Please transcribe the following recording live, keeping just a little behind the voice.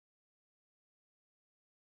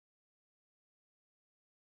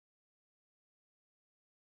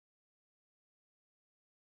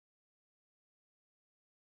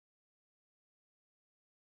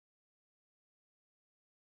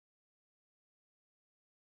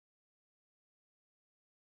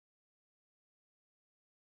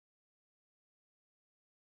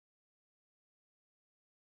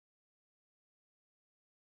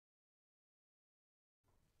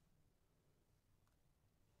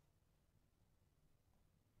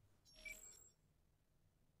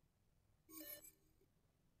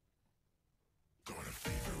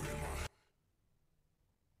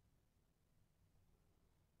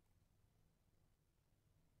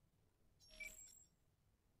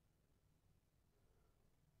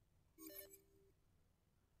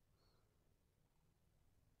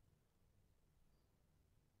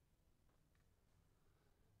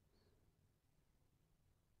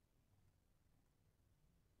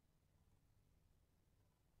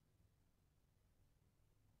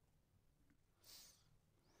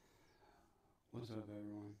What's up,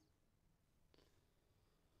 everyone?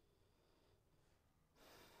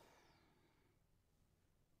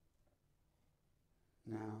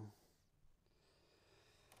 Now,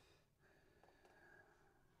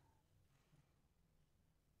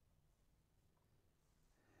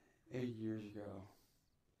 8 years ago,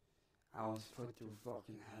 I was put through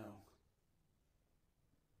fucking hell.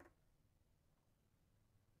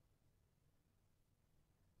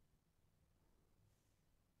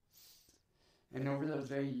 And over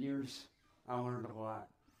those 8 years, I learned a lot.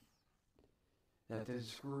 That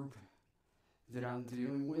this group that I'm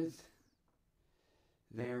dealing with,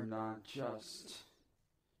 they're not just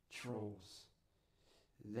trolls.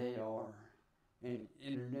 They are an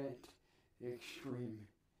internet extreme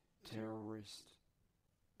terrorist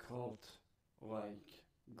cult-like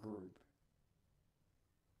group.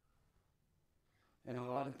 And a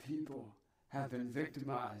lot of people have been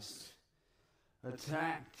victimized,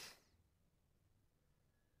 attacked,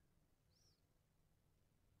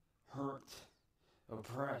 hurt,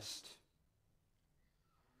 oppressed.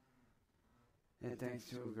 And thanks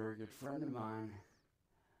to a very good friend of mine,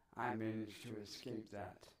 I managed to escape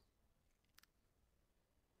that.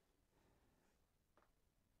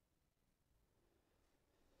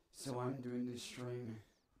 So I'm doing this stream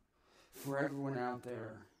for everyone out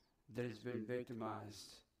there that has been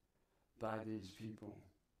victimized by these people.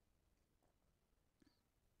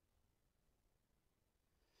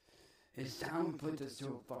 It's time to put this to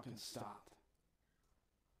a fucking stop.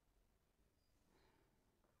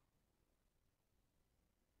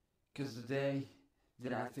 Because the day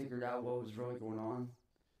that I figured out what was really going on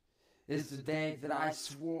is the day that I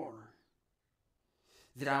swore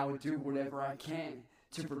that I would do whatever I can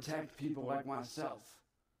to protect people like myself.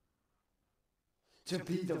 To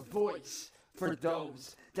be the voice for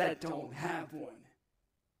those that don't have one.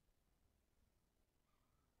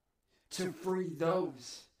 To free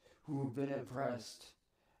those who have been oppressed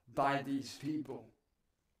by these people.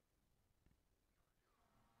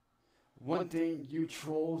 One thing you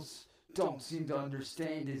trolls don't seem to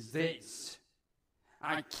understand is this.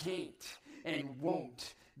 I can't and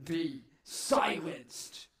won't be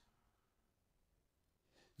silenced.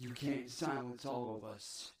 You can't silence all of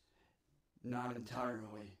us. Not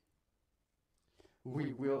entirely.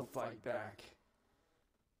 We will fight back.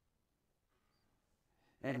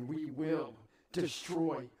 And we will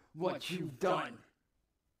destroy what you've done.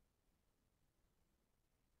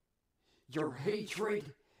 Your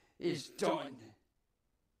hatred is done.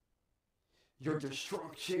 Your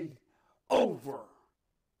destruction over.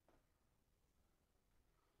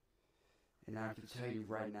 And I can tell you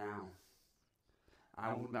right now,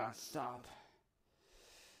 I will not stop,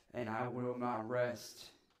 and I will not rest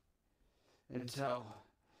until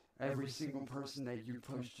every single person that you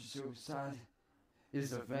pushed to suicide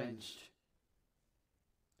is avenged.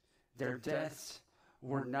 Their deaths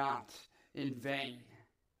were not in vain.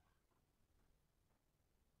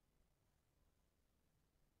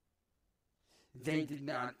 They did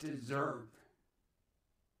not deserve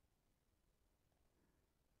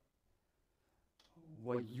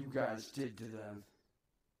what you guys did to them.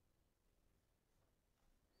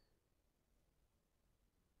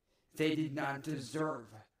 They did not deserve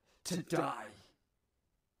to die.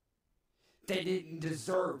 They didn't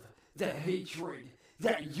deserve the hatred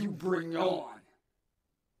that you bring on.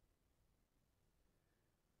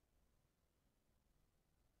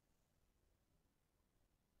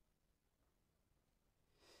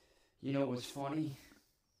 You know what's funny?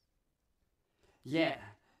 Yeah,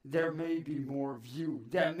 there may be more of you.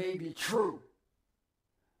 That may be true.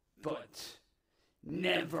 But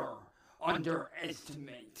never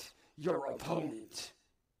underestimate your opponent.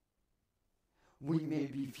 We may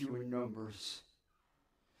be few in numbers,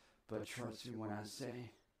 but trust me when I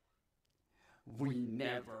say, we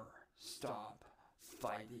never stop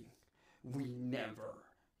fighting. We never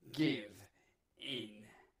give in.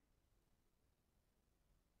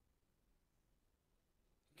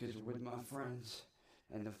 Because with my friends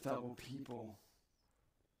and the fellow people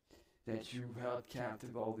that you held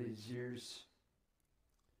captive all these years,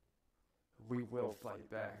 we will fight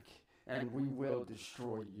back and we will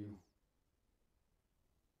destroy you.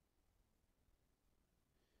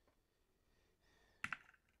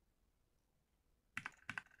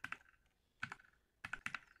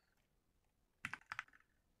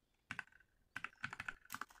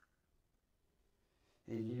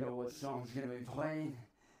 And you know what song's gonna be playing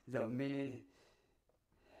the minute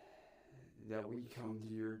that we come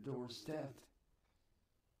to your doorstep?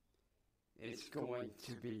 It's going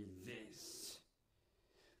to be this.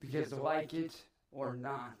 Because like it or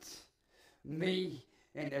not, me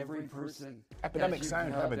and every person. Epidemic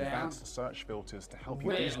Sound have advanced search filters to help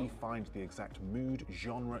you easily find the exact mood,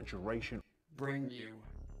 genre, duration. Bring you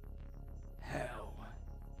hell.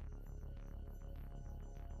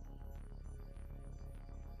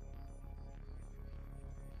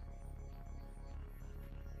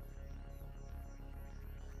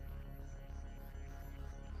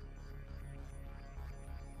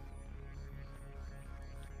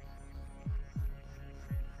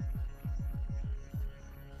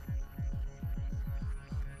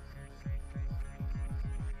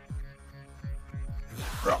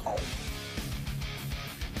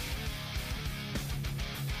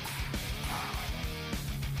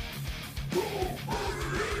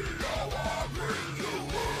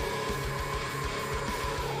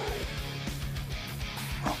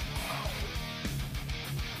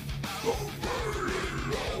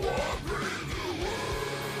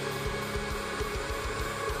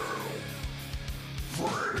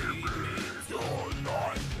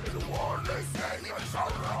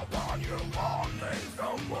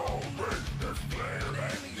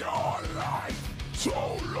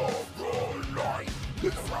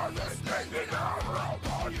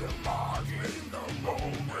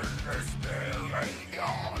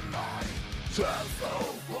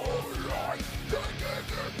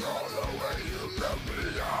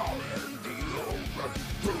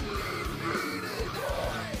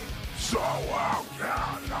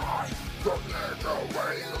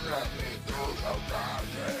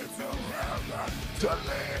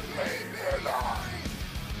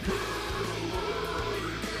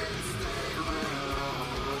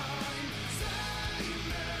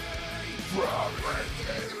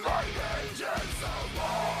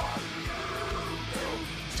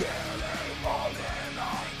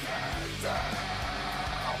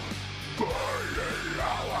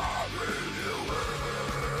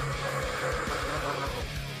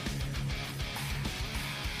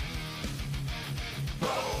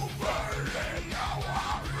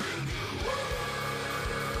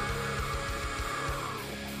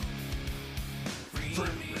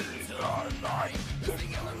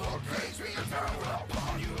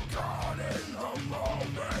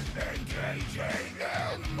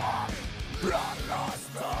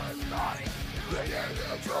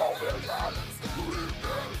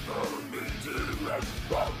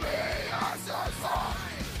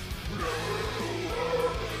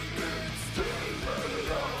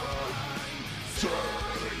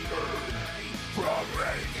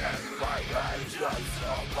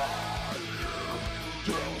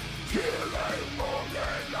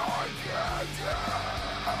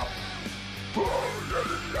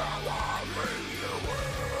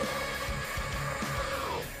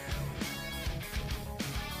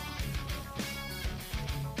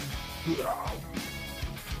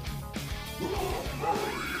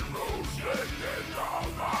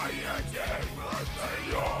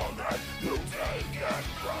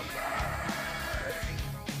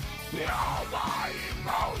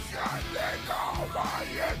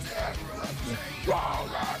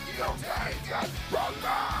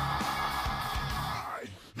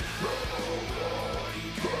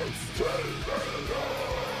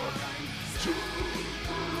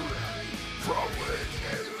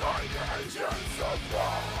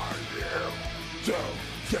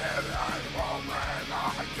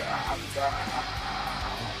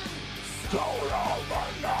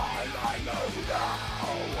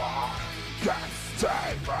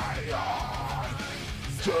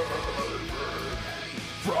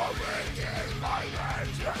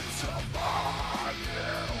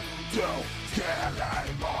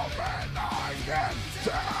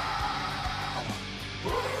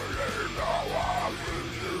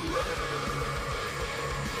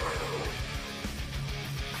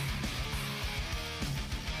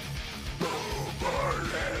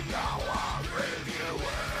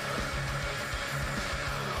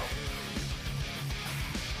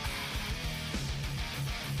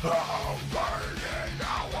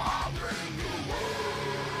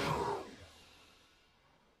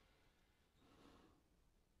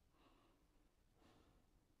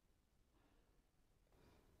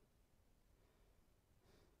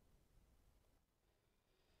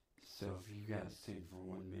 So if you guys think for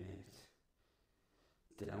 1 minute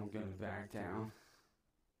that I'm gonna back down,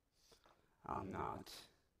 I'm not.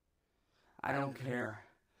 I don't care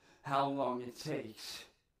how long it takes.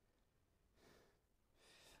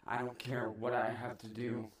 I don't care what I have to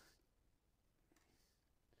do.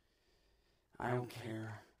 I don't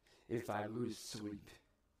care if I lose sleep.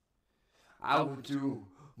 I will do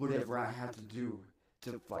whatever I have to do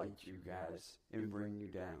to fight you guys and bring you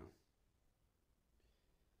down.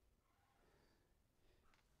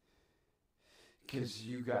 Because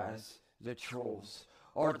you guys, the trolls,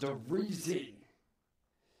 are the reason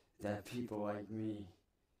that people like me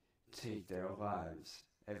take their lives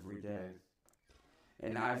every day.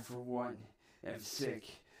 And I, for one, am sick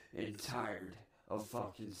and tired of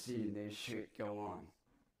fucking seeing this shit go on.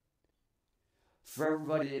 For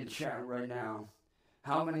everybody in chat right now,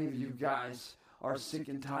 how many of you guys are sick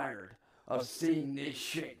and tired of seeing this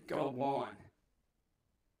shit go on?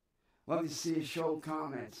 Let me see a show of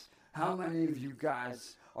comments. How many of you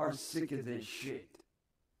guys are sick of this shit?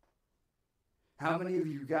 How many of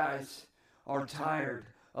you guys are tired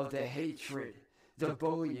of the hatred, the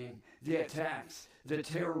bullying, the attacks, the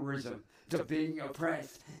terrorism, the being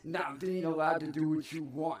oppressed, not being allowed to do what you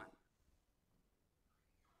want?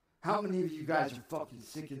 How many of you guys are fucking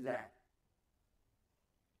sick of that?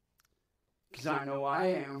 Because I know I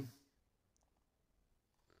am.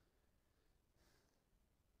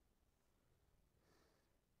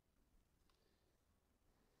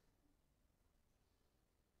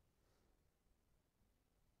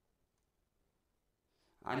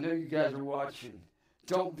 I know you guys are watching.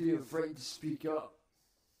 Don't be afraid to speak up.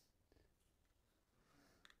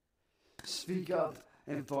 Speak up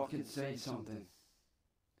and fucking say something.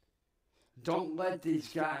 Don't let these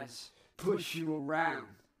guys push you around.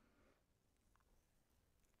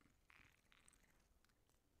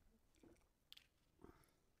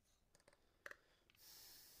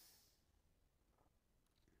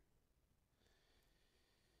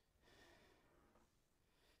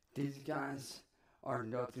 These guys are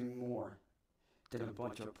nothing more than a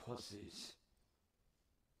bunch of pussies.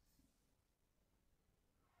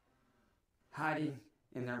 Hiding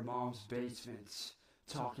in their mom's basements,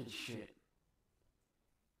 talking shit.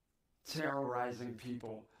 Terrorizing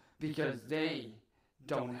people because they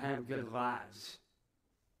don't have good lives.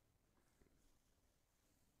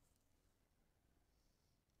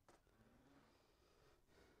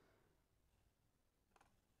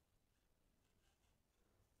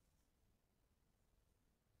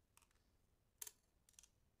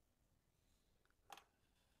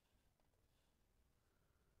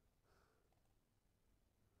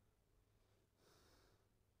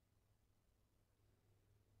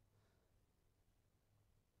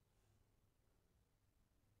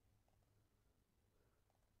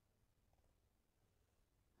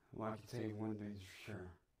 Well, I can tell you one thing's for sure.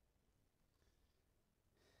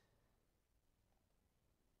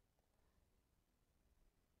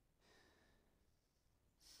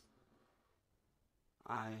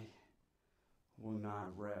 I will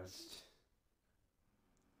not rest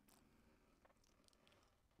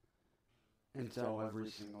until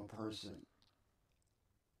every single person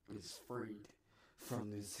is freed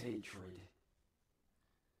from this hatred.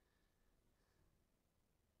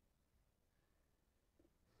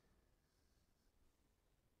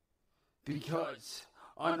 Because,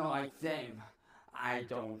 unlike them, I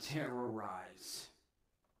don't terrorize.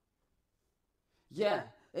 Yeah,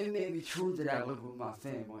 it may be true that I live with my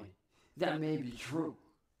family. That may be true.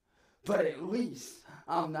 But at least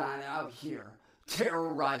I'm not out here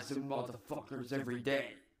terrorizing motherfuckers every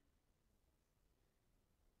day.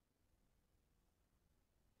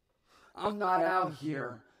 I'm not out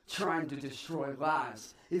here trying to destroy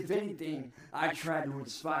lives. If anything, I try to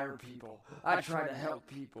inspire people. I try to help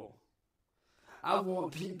people. I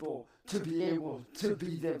want people to be able to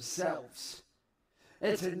be themselves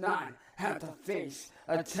and to not have to face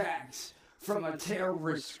attacks from a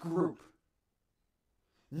terrorist group.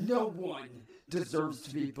 No one deserves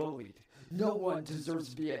to be bullied. No one deserves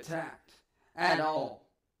to be attacked at all.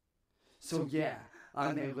 So yeah,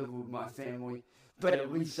 I may live with my family, but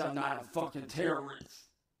at least I'm not a fucking terrorist.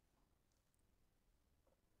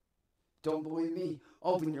 Don't believe me?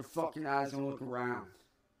 Open your fucking eyes and look around.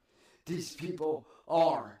 These people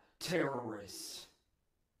are terrorists.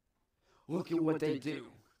 Look at what they do.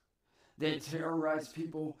 They terrorize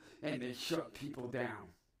people and they shut people down.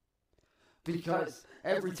 Because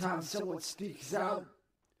every time someone speaks out,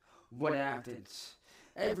 what happens?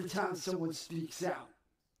 Every time someone speaks out,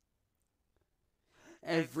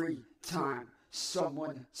 every time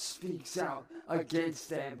someone speaks out against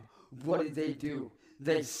them, what do?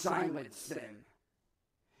 They silence them.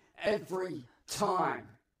 Every time.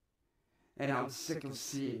 And I'm sick of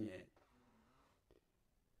seeing it.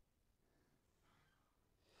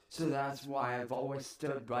 So that's why I've always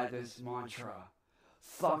stood by this mantra.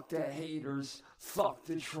 Fuck the haters, fuck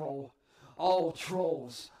the troll. All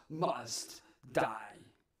trolls must die.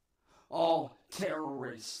 All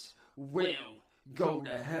terrorists will go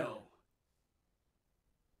to hell.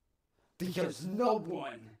 Because no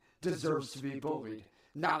one deserves to be bullied.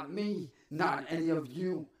 Not me, not any of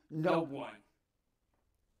you, no one.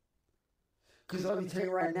 Because let me tell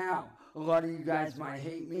you right now, a lot of you guys might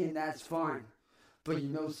hate me, and that's fine. But you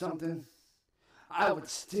know something? I would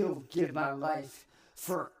still give my life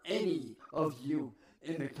for any of you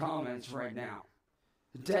in the comments right now.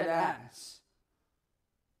 Dead ass.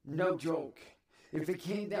 No joke. If it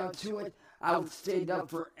came down to it, I would stand up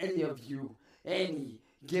for any of you any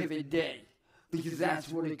given day. Because that's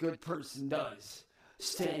what a good person does.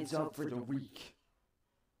 Stands up for the weak.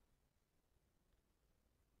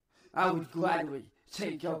 I would gladly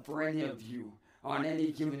take up for any of you on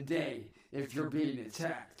any given day if you're being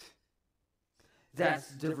attacked. That's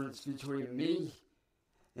the difference between me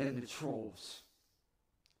and the trolls.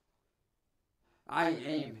 I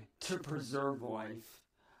aim to preserve life.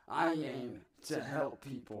 I aim to help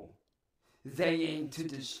people. They aim to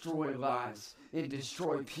destroy lives and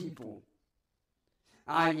destroy people.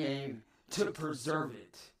 I aim to preserve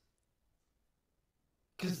it.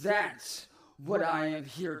 'Cause that's what I am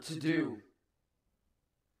here to do.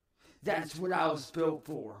 That's what I was built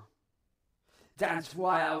for. That's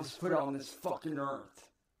why I was put on this fucking earth.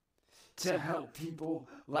 To help people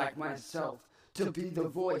like myself. To be the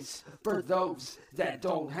voice for those that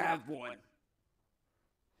don't have one.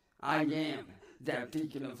 I am that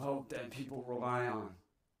beacon of hope that people rely on.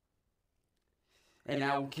 And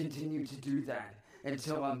I will continue to do that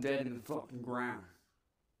until I'm dead in the fucking ground.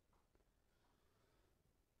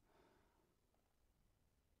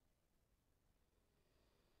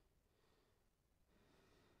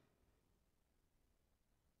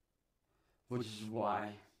 Which is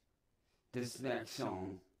why this next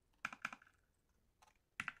song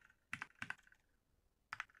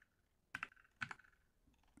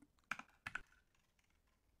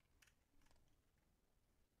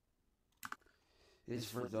is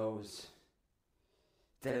for those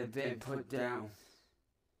that have been put down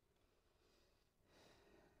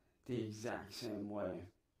the exact same way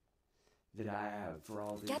that I have for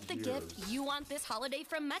all these years. Get the gift you want this holiday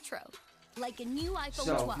from Metro. Like a new iPhone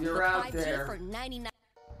So, 12 if you're with out 5G there for $99.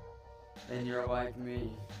 and you're like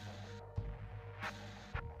me,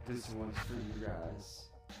 this one's for you guys.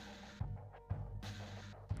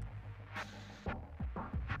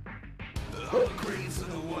 All the graves are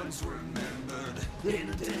the ones remembered in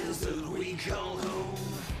the desert we call home.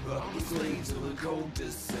 All the slaves of the cold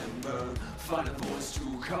December find a voice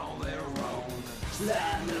to call their own.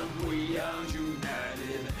 Stand up, we are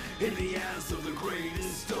united in the eyes of the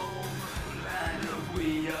greatest storm. Line up,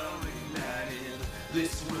 we are ignited.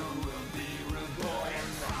 This world will be reborn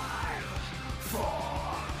in 5,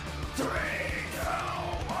 4, 3, 2,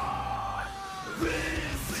 1.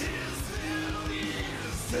 This is New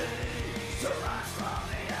Year's Day. So rise from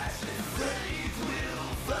the ashes, faith will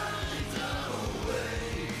find a way.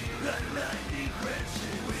 Like lightning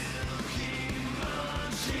crashing, we'll keep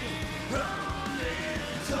marching on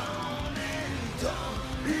and on and on.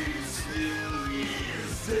 It's New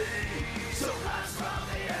Year's Day, so rise from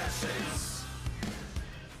the ashes.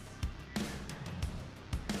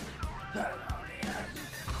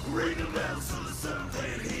 Ring the bells so the sun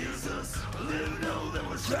that hears us. Let them know that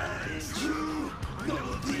we're trying true.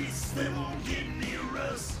 Know the peace, they won't get near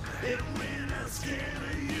us. And we're not scared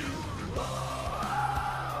of you. Oh,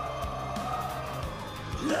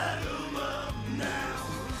 light 'em up now.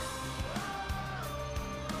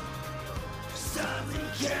 Start the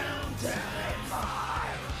countdown at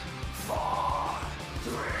 5, 4,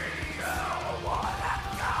 3, 2, 1, let's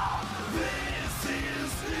go. This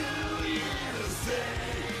is New Year's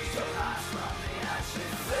Day. So rise from the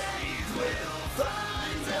ashes, faith will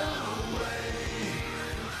find a way.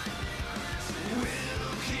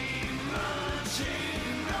 We'll keep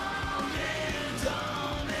marching on and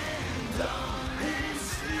on and on. It's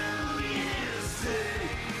New Year's Day,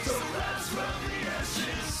 so rise from the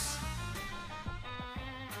ashes.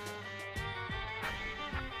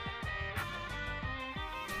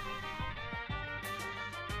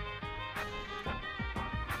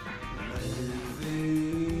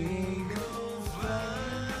 Everything goes by,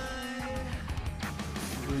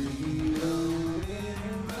 freedom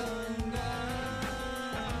in the night.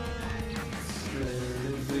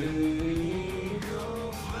 Everything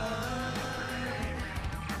goes by,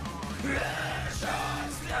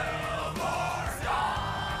 precious newborn star.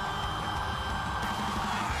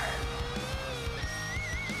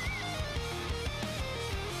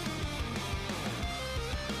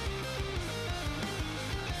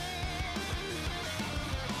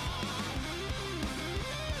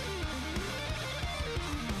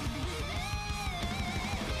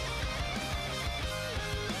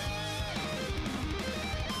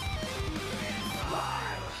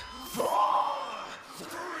 Five, 4,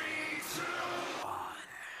 3, 2,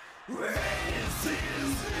 This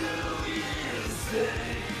is New Year's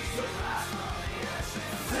Day.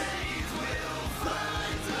 Faith will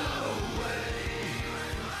find a way.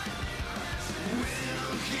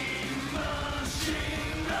 We'll keep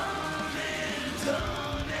marching on and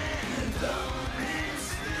on and on.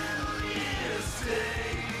 It's New Year's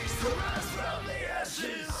Day. So rise from the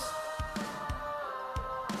ashes.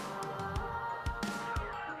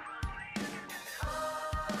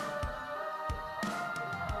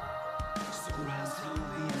 So rise from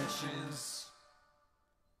the ashes.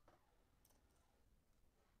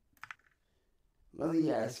 Let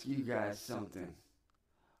me ask you guys something.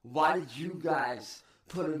 Why did you guys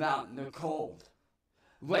put him out in the cold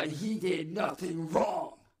when he did nothing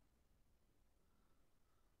wrong?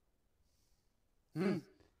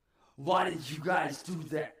 Why did you guys do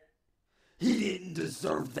that? He didn't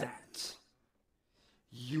deserve that.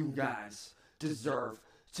 You guys deserve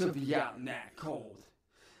to be out in that cold.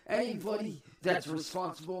 Anybody that's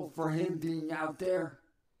responsible for him being out there,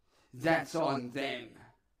 that's on them.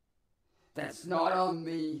 That's not on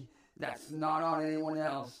me. That's not on anyone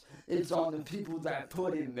else. It's on the people that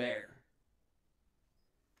put him there.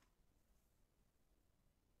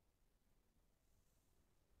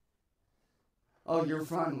 Oh, you're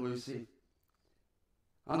fine, Lucy.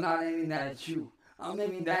 I'm not aiming that at you. I'm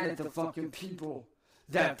aiming that at the fucking people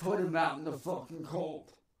that put him out in the fucking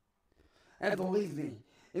cold. And believe me,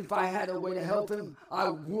 if I had a way to help him, I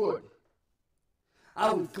would.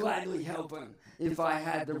 I would gladly help him if I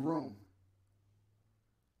had the room.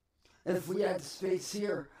 If we had the space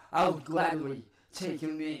here, I would gladly take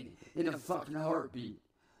him in a fucking heartbeat.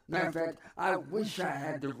 Matter of fact, I wish I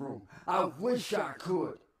had the room. I wish I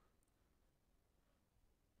could.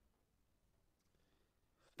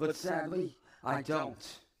 But sadly, I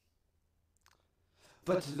don't.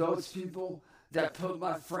 But to those people that put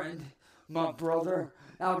my friend, my brother,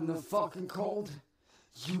 out in the fucking cold,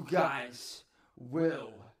 you guys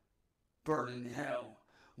will burn in hell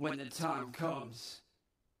when the time comes.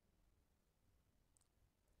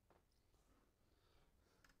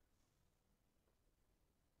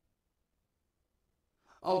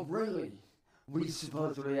 Oh, really? We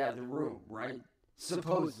supposedly have the room, right?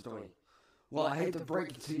 Supposedly. Well, I hate to break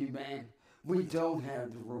it to you, man. We don't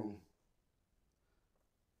have the room.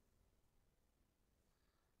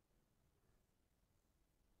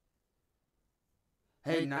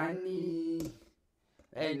 Hey,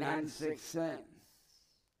 96 cents.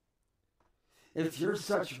 If you're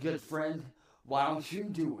such a good friend, why don't you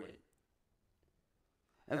do it?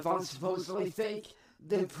 If I'm supposedly fake,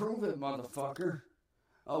 then prove it, motherfucker.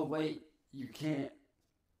 Oh, wait, you can't.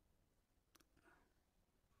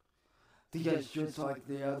 Because just like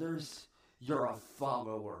the others, you're a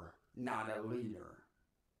follower, not a leader.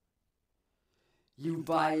 You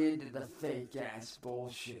buy into the fake-ass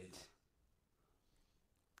bullshit.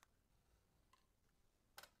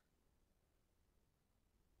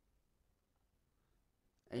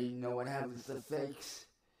 And you know what happens to fakes?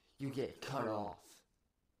 You get cut off.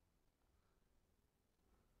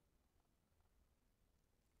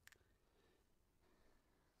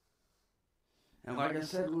 And like I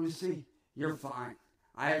said, Lucy, you're fine.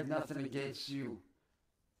 I have nothing against you.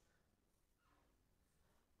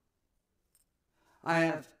 I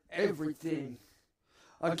have everything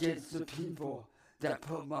against the people that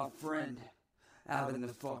put my friend out in the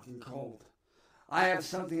fucking cold. I have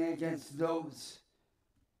something against those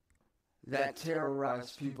that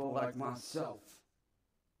terrorize people like myself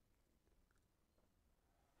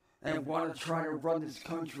and want to try to run this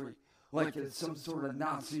country like it's some sort of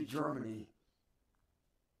Nazi Germany.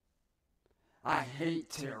 I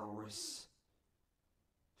hate terrorists.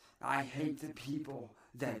 I hate the people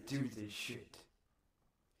that do this shit.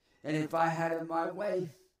 And if I had it my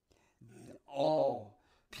way, all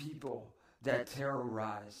people that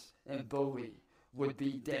terrorize and bully would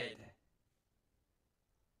be dead.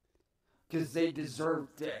 Because they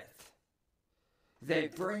deserve death. They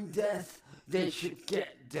bring death, they should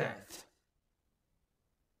get death.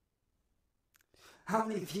 How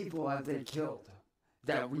many people have they killed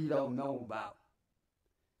that we don't know about?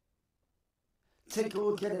 Take a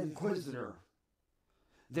look at Inquisitor.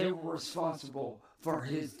 They were responsible for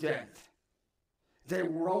his death. They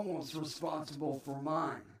were almost responsible for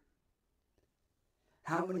mine.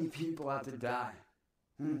 How many people have to die?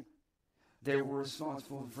 They were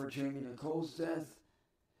responsible for Jamie Nicole's death.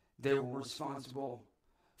 They were responsible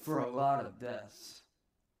for a lot of deaths.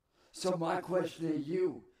 So my question to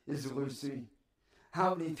you is, Lucy,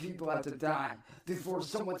 how many people have to die before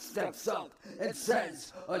someone steps up and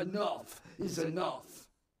says enough is enough?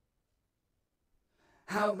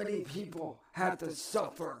 How many people have to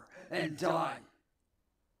suffer and die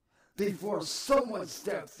before someone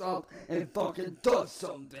steps up and fucking does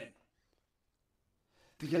something.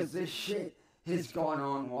 Because this shit has gone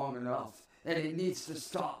on long enough, and it needs to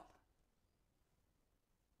stop.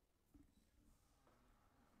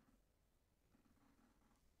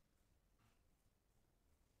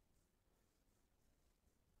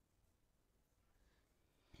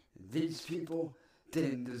 These people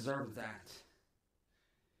didn't deserve that.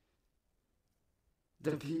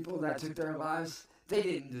 The people that took their lives, they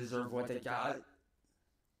didn't deserve what they got.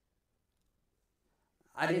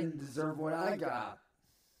 I didn't deserve what I got.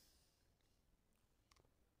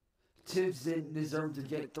 Tibbs didn't deserve to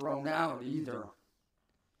get thrown out either.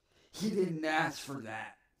 He didn't ask for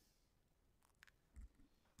that.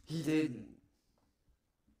 He didn't.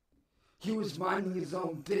 He was minding his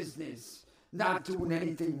own business, not doing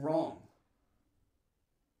anything wrong.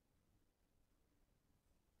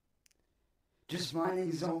 Just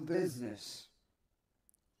minding his own business.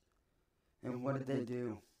 And what did they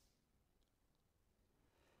do?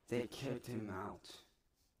 They kicked him out.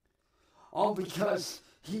 All because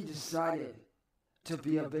he decided to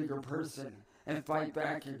be a bigger person and fight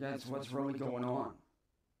back against what's really going on.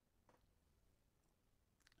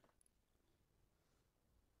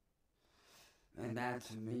 And that,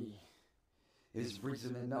 to me, is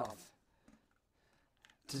reason enough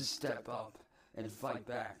to step up and fight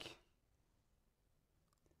back.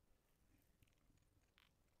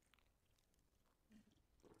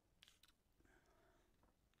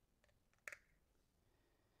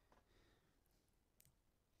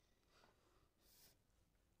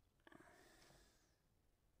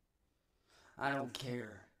 I don't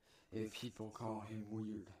care if people call him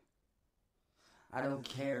weird. I don't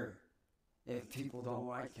care if people don't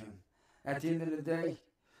like him. At the end of the day,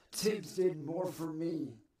 Tibbs did more for me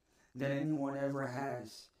than anyone ever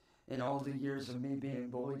has in all the years of me being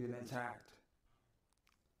bullied and attacked.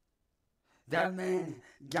 That man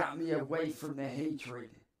got me away from the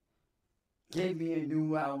hatred, gave me a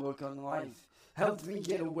new outlook on life, helped me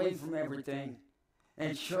get away from everything,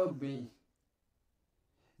 and showed me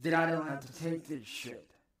that I don't have to take this shit.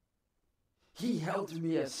 He helped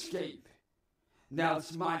me escape. Now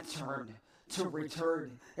it's my turn to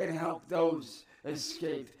return and help those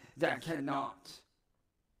escape that cannot.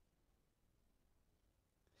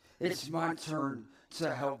 It's my turn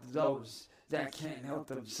to help those that can't help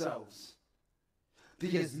themselves.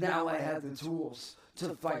 Because now I have the tools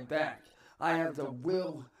to fight back. I have the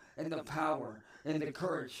will and the power and the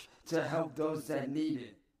courage to help those that need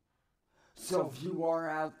it. So if you are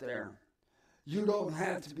out there, you don't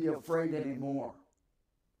have to be afraid anymore.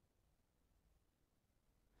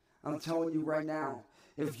 I'm telling you right now,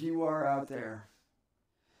 if you are out there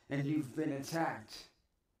and you've been attacked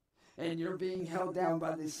and you're being held down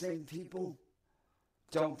by the same people,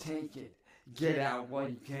 don't take it. Get out while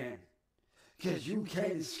you can. Because you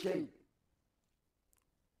can't escape.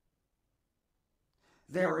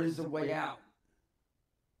 There is a way out.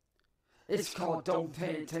 It's called don't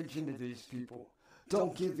pay attention to these people.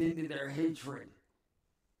 Don't give in to their hatred.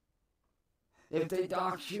 If they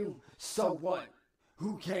dox you, so what?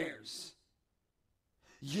 Who cares?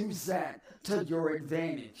 Use that to your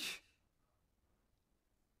advantage.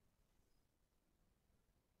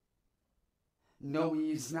 No,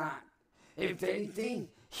 he's not. If anything,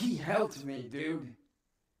 he helped me, dude.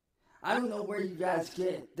 I don't know where you guys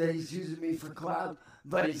get that he's using me for clout,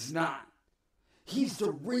 but he's not. He's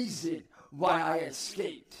the reason why I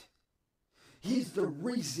escaped. He's the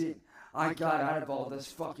reason I got out of all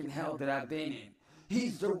this fucking hell that I've been in.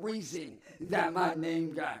 He's the reason that my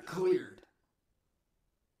name got cleared.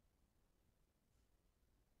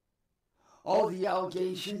 All the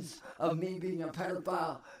allegations of me being a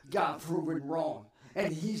pedophile got proven wrong,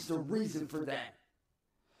 and he's the reason for that.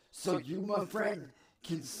 So you, my friend,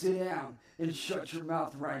 can sit down and shut your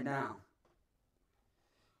mouth right now.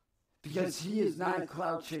 Because he is not a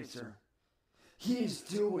clout chaser. He is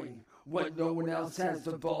doing what no one else has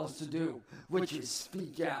the balls to do, which is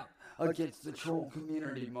speak out against the troll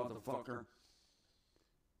community, motherfucker.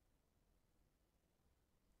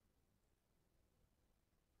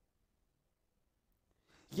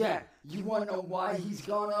 Yeah, you want to know why he's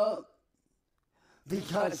gone up?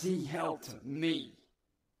 Because he helped me.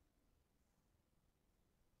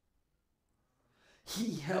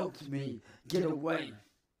 He helped me get away.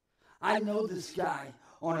 I know this guy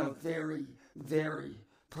on a very, very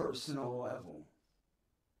personal level.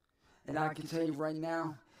 And I can tell you right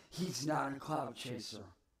now, he's not a clout chaser.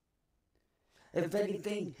 If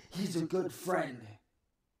anything, he's a good friend.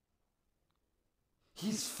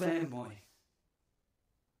 He's family.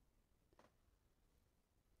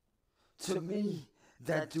 To me,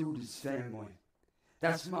 that dude is family.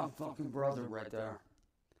 That's my fucking brother right there.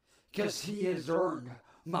 Because he has earned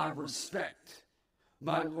my respect,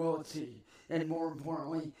 my loyalty, and more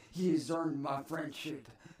importantly, he has earned my friendship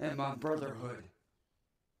and my brotherhood.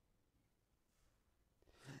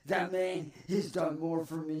 That man has done more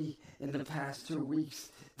for me in the past 2 weeks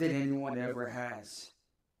than anyone ever has.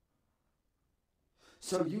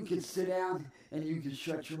 So you can sit down and you can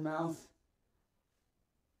shut your mouth,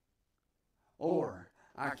 or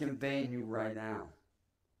I can ban you right now.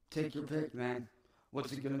 Take your pick, man.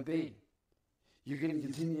 What's it gonna be? You gonna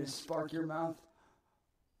continue to spark your mouth,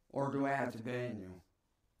 or do I have to ban you?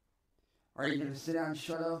 Are you gonna sit down and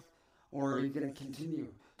shut up, or are you gonna continue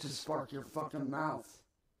to spark your fucking mouth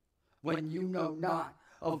when you know not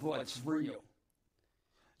of what's real?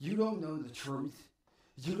 You don't know the truth.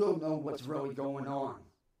 You don't know what's really going on.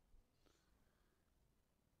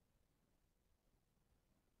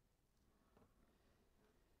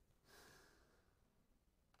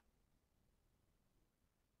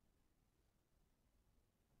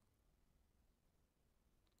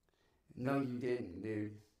 No, you didn't,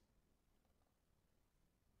 dude.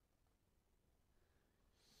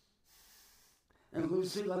 And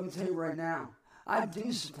Lucy, let me tell you right now, I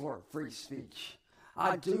do support free speech.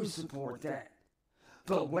 I do support that.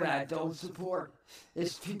 But what I don't support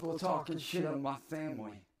is people talking shit on my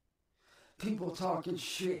family. People talking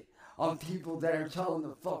shit on people that are telling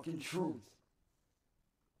the fucking truth.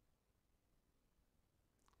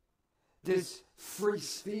 This free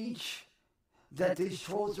speech that these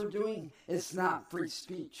trolls are doing, it's not free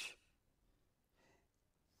speech.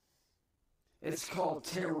 It's called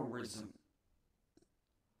terrorism.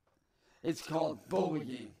 It's called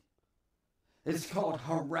bullying. It's called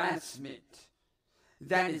harassment.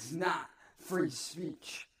 That is not free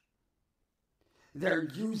speech. They're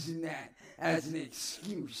using that as an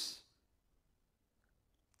excuse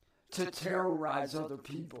to terrorize other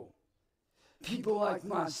people. People like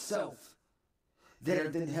myself that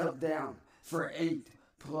have been held down for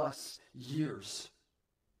 8+ years.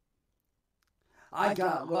 I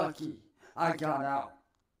got lucky. I got out.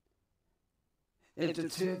 And to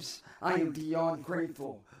Tips, I am beyond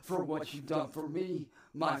grateful for what you've done for me,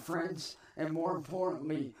 my friends, and more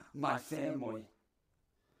importantly, my family.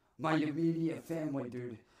 My immediate family,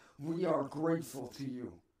 dude. We are grateful to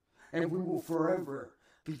you. And we will forever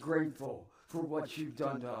be grateful for what you've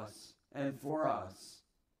done to us and for us.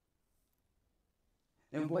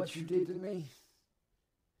 And what you did to me,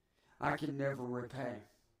 I can never repay.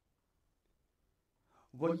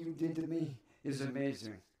 What you did to me is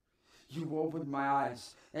amazing. You opened my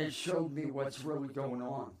eyes and showed me what's really going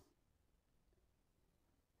on.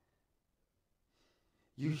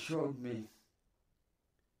 You showed me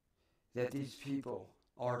that these people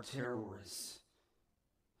are terrorists.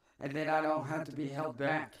 And that I don't have to be held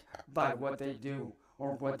back by what they do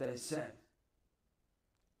or what they say.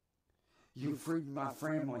 You freed my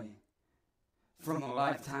family from a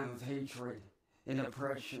lifetime of hatred and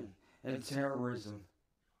oppression and terrorism.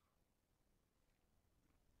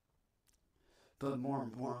 But more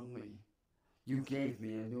importantly, you gave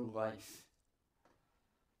me a new life.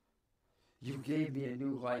 You gave me a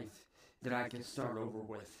new life that I can start over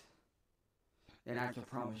with. And I can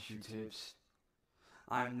promise you, Tips,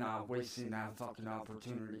 I'm not wasting that fucking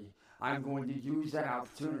opportunity. I'm going to use that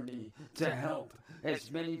opportunity to help as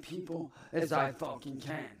many people as I fucking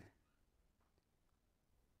can.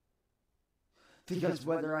 Because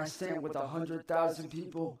whether I stand with 100,000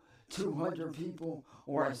 people, 200 people,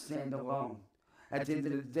 or I stand alone, at the end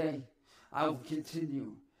of the day, I will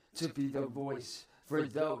continue to be the voice for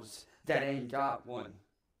those that ain't got one.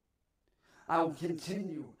 I will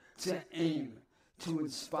continue to aim to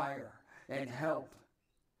inspire and help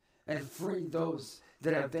and free those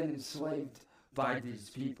that have been enslaved by these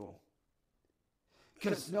people.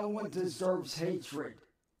 Because no one deserves hatred.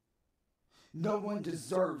 No one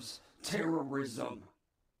deserves terrorism.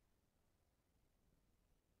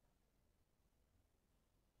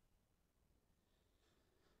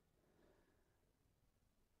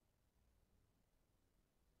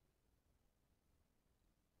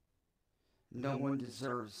 No one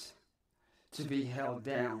deserves to be held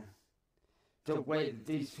down the way that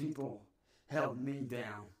these people held me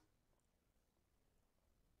down.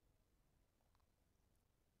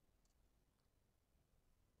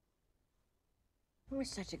 You were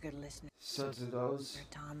such a good listener. So to those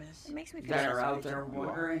Thomas. It makes me feel that so are out special. there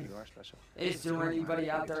wondering, You are special. is there anybody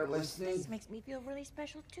out there listening? This makes me feel really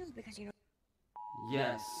special too, because you know.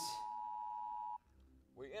 Yes.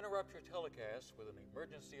 We interrupt your telecast with an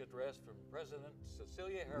emergency address from President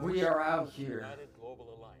Cecilia Harris. We are out of the here. United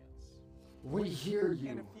Global Alliance. We hear In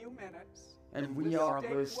you, a few minutes, and we the are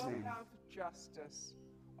state listening. will have justice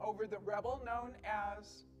over the rebel known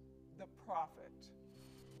as the Prophet.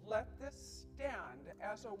 Let this stand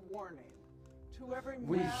as a warning to every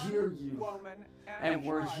We man, hear you, woman, and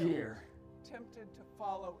we're child here. tempted to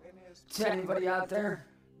follow in his To anybody out there,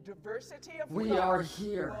 diversity of we thought are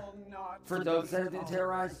here. will not For those be that have been tolerated.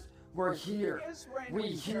 terrorized, we're here. His reign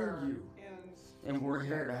We of hear terror you, ends and we're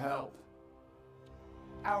here to help.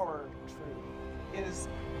 Our truth is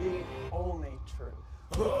the only truth.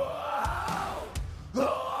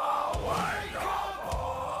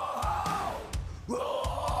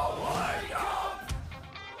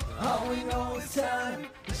 All we know is time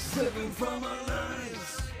is slipping from our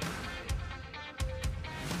lives.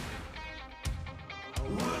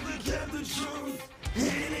 Will they kept the truth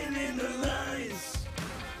hidden in the lies?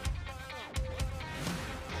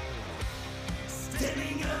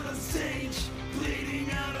 Standing on the stage,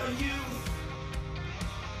 bleeding out our youth.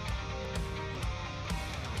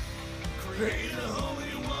 Create a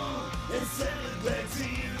holy wall and send it back to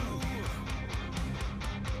you.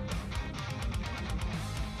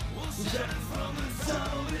 Shut from the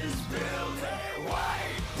top of this building.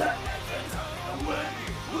 Wait, don't let them turn away.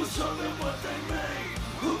 We'll show them what they made.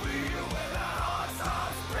 We'll be here when our hearts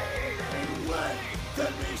start beating. Wait, the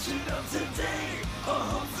nation of today. Our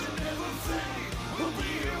hopes will never fade. We'll be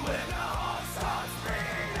here when our hearts start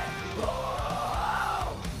beating.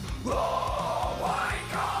 Oh, oh,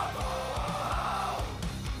 wake up. Oh,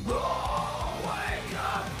 oh, wake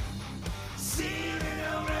up. See it in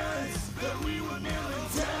our eyes that we will never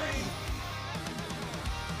die.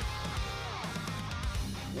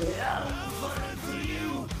 Yeah, I'm fighting for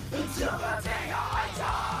you until the day I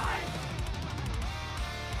die.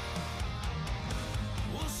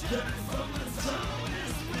 We'll shut it from the top of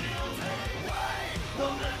this building. Wait,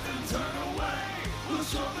 don't let them turn away. We'll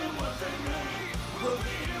show them what they made. We'll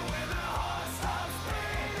be here when our heart stops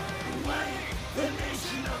beating. Wait, the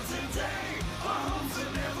nation of today. Our homes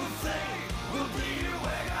will never fade. We'll be here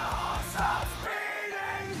when our heart stops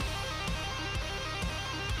beating.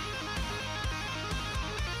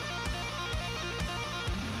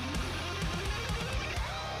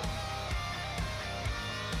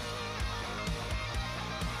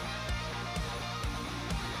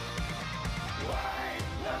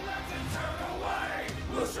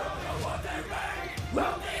 We'll show them what they made.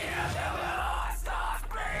 We'll be here till the heart starts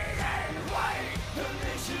beating. Wait, the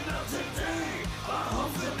nation of today. Our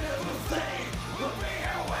homes will never fade. We'll be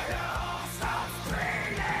here when the heart starts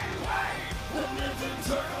beating. Wait, don't let them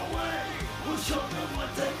turn away. We'll show them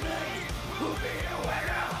what they made. We'll be here when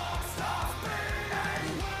the heart starts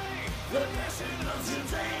beating. Wait, the nation of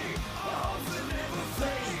today. Our homes will never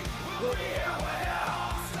fade. We'll be here when the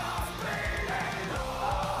heart starts beating.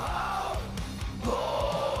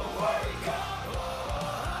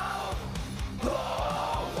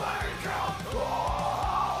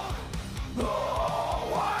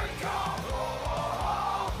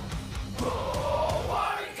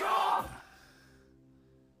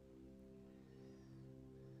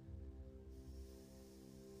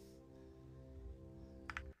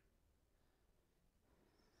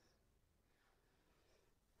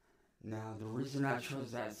 Now, the reason I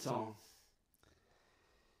chose that song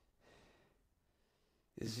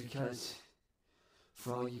is because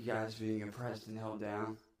for all you guys being oppressed and held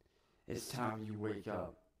down, it's time you wake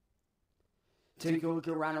up. Take a look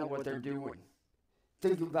around at what they're doing.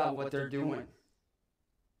 Think about what they're doing.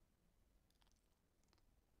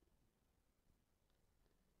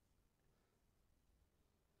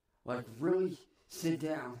 Like, really sit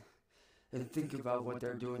down and think about what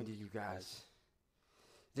they're doing to you guys.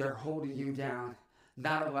 They're holding you down,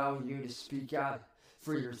 not allowing you to speak out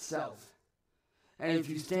for yourself. And if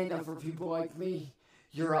you stand up for people like me,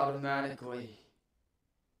 you're automatically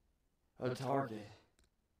a target.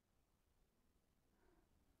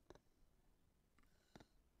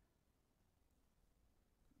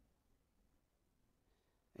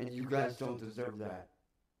 And you guys don't deserve that.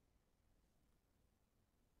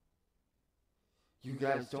 You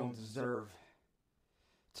guys don't deserve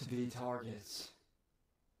to be targets.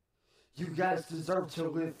 You guys deserve to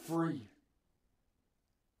live free.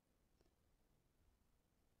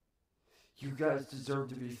 You guys deserve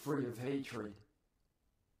to be free of hatred.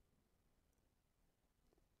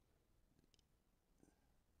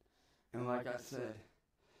 And like I said,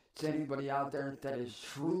 to anybody out there that is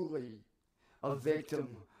truly a victim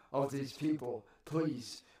of these people,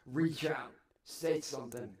 please reach out, say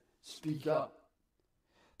something, speak up.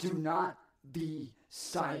 Do not be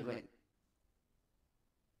silent.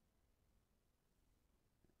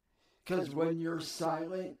 Because when you're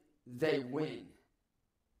silent, they win.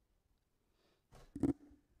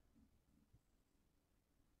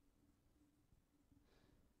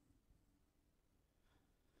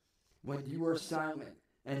 when you are silent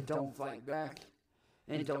and don't fight back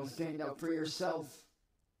and don't stand up for yourself,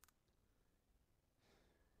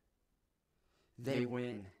 they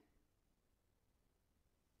win.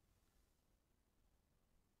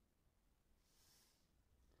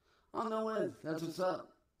 Oh, no way. That's what's up.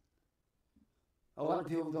 A lot of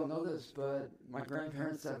people don't know this, but my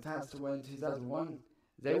grandparents that passed away in 2001,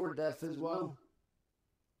 they were deaf as well.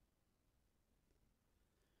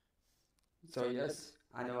 So yes,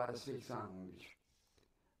 I know how to speak sign language.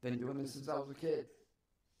 Been doing this since I was a kid.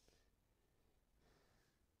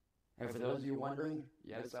 And for those of you wondering,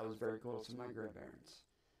 yes, I was very close to my grandparents.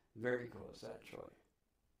 Very close, actually.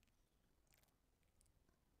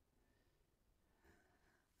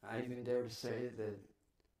 I even dare to say that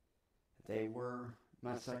they were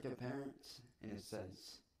my second parents, in a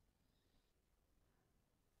sense.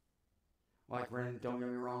 Like, don't get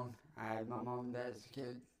me wrong, I had my mom and dad as a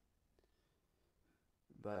kid.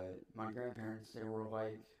 But my grandparents, they were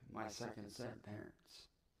like my second set of parents.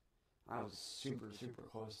 I was super, super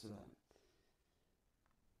close to them.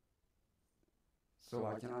 So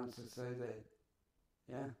I can honestly say that,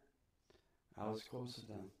 yeah, I was close to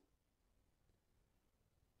them.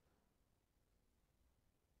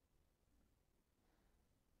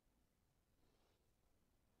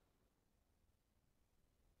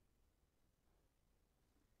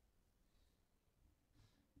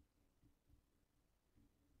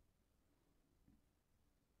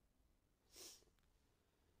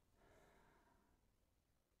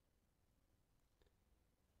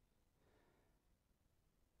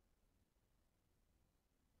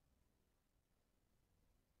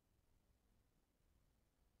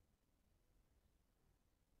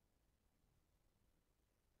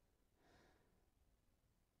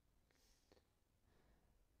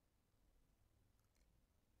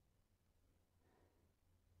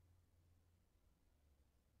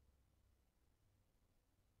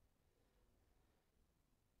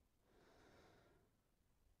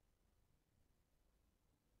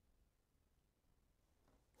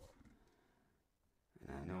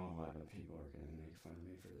 And I know a lot of people are going to make fun of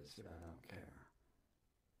me for this, but I don't care.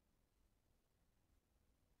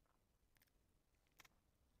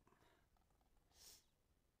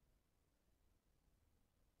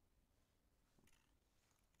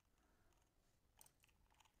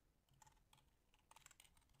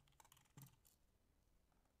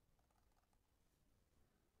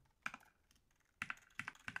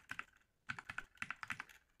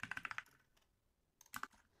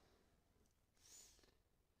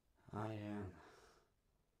 I am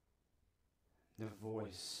the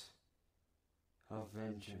voice of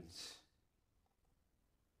vengeance.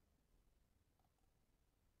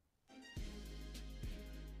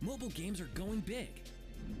 Mobile games are going big.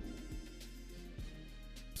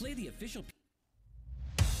 Play the official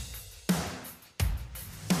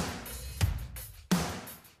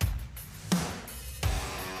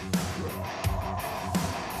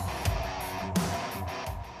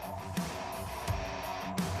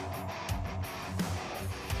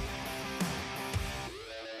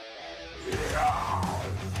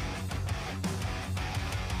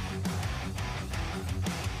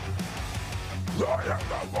I am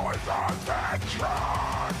the voice of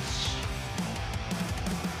vengeance.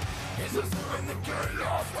 Is this in the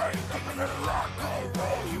chaos, faith, and the rock and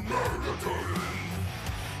roll humanity?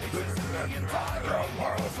 Is this the entire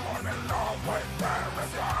world running off with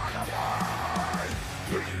parasite?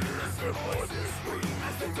 Here's the voices scream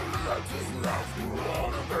as they delight his love to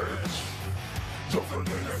all of it. So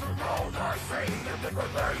forgive us from all my sin and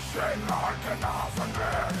degradation like an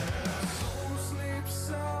orphanage. So sleep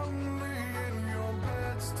soundly in your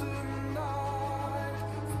beds tonight.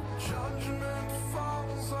 Judgment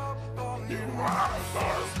falls upon you as the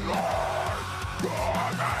Lord.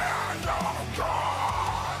 God and of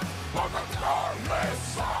God, on the God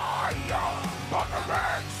Messiah, on the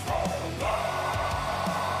vengeful Lord.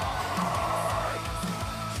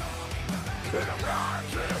 In a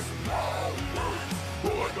righteous moment,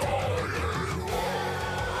 what all is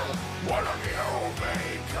world, what have you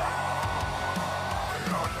become?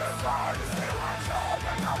 Your desire is spiritual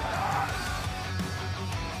phenomenon.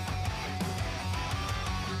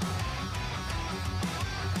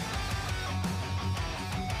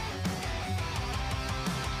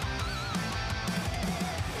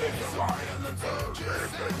 If you're right in the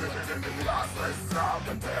churches, they live in the lossless south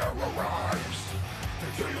and terrorized.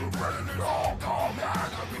 Until you bring it all come back,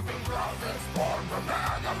 the people prophets born from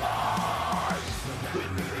animalized. We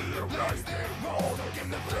realize they roll in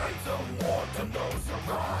the face of war to no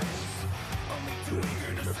surprise. Only too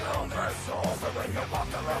eager to sell their souls, so the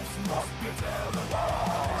apocalypse must be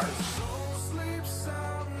televised. So sleep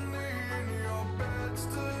soundly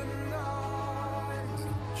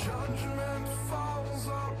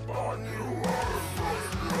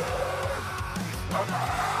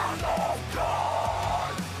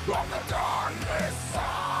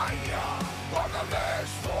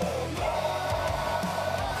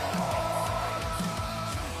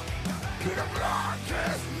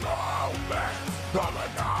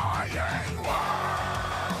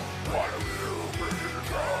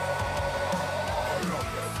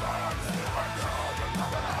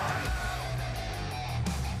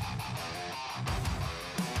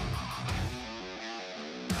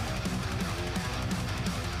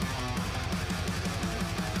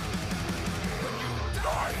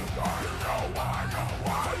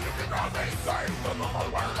You cannot be saved from the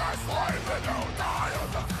awareness slave and you die of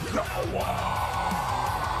the no way.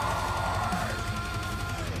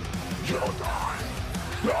 You die,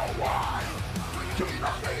 no way. You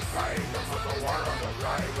cannot be saved from the word of the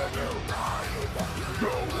grave and you die of the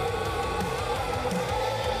no way.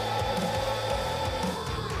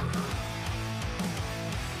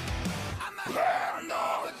 Hand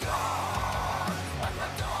of God, and the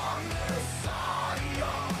dark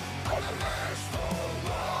Messiah, and the wishful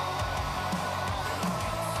one.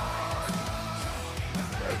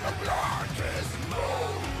 In the blackest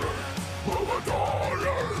moment of a dark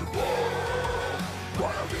world,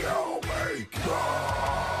 one of you may come.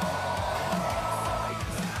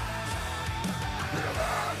 In the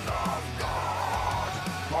hand of God,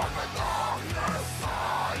 and the dark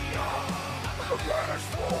Messiah, and the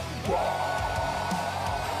wishful one.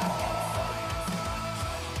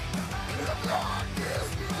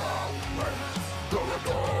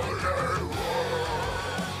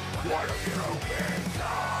 What have you become?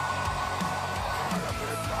 If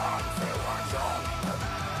it's not too much on,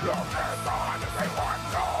 look at on if they want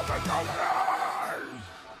to become it.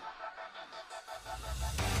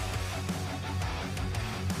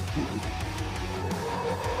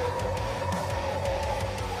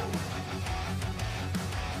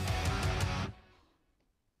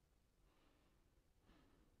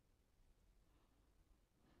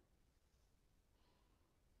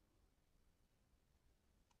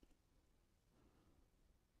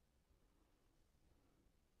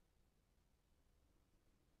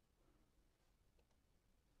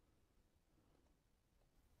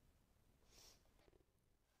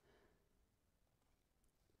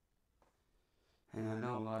 And I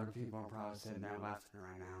know a lot of people are probably sitting there laughing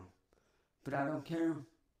right now. But I don't care.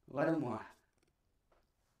 Let them laugh.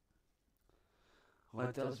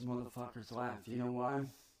 Let those motherfuckers laugh. You know why?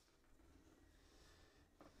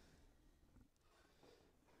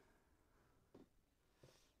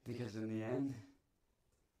 Because in the end,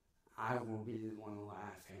 I will be the one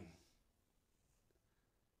laughing.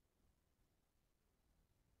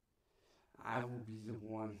 I will be the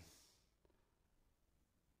one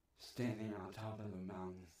standing on top of the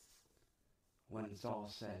mountain when it's all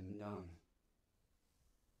said and done.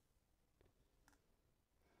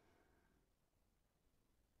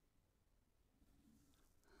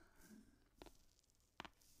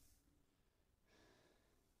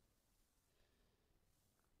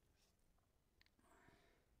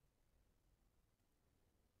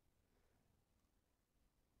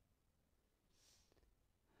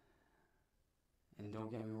 And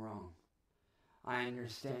don't get me wrong, I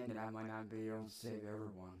understand that I might not be able to save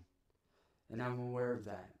everyone. And I'm aware of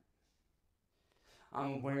that.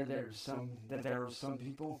 I'm aware that there are some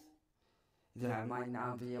people that I might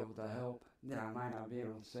not be able to help, that I might not be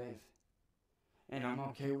able to save. And I'm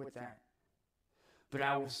okay with that. But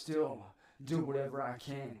I will still do whatever I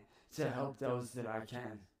can to help those that I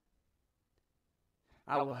can.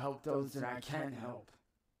 I will help those that I can help.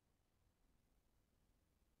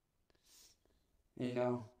 You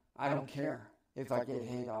know, I don't care if I get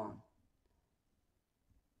hate on.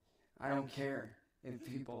 I don't care if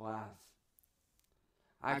people laugh.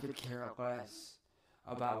 I could care less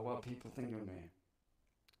about what people think of me.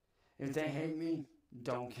 If they hate me,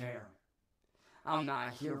 don't care. I'm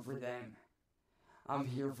not here for them. I'm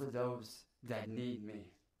here for those that need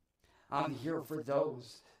me. I'm here for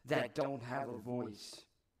those that don't have a voice.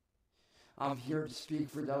 I'm here to speak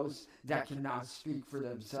for those that cannot speak for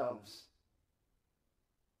themselves.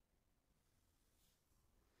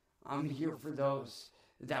 I'm here for those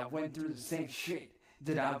that went through the same shit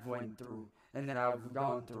that I've went through and that I've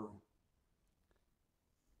gone through.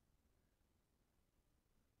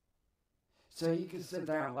 So you can sit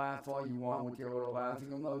there and laugh all you want with your little laughing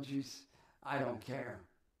emojis. I don't care.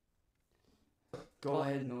 Go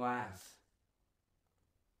ahead and laugh.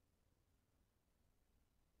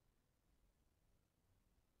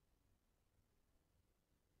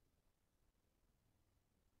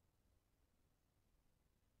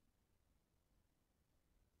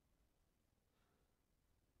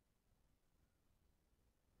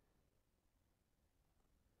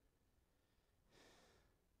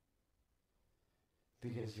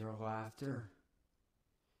 Because your laughter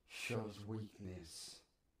shows weakness.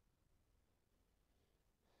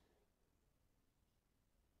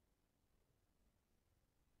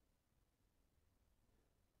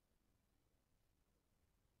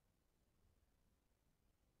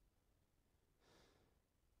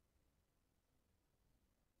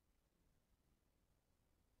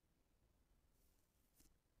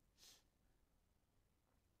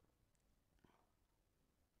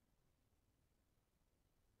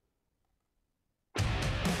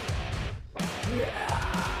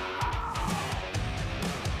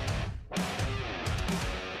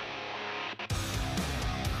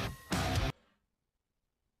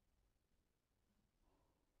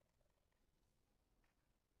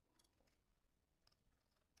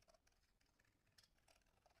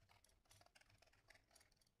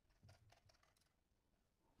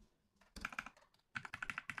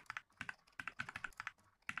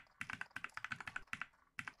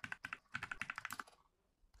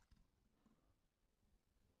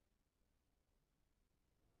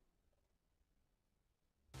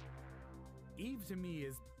 Eve to me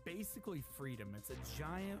is basically freedom. It's a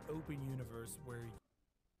giant open universe where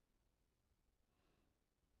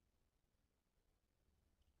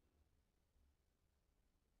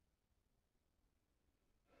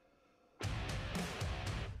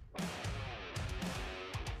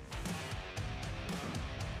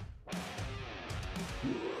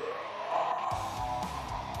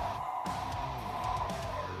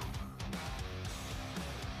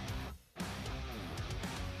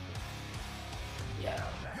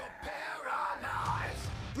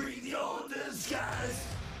breathe your disguise.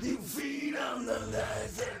 You feed on the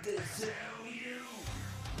lies that they tell you.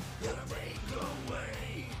 You'll take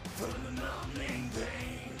away from the numbing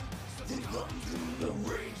pain. You come to the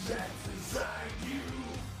rage that's inside you.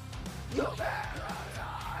 You're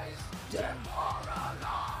paralyzed,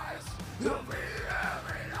 demoralized. You'll breathe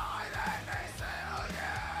every lie that they tell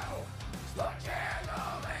you. But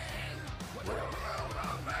channeling what the real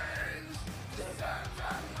remains.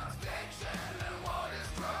 Deception, fiction, and what is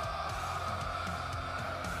true.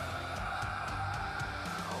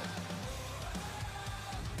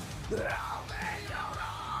 Open your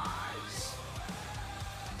eyes.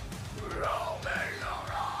 Open your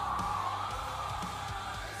eyes.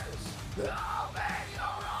 Open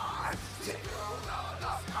your eyes. See through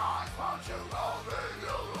the skies. Won't you open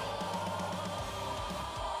your eyes?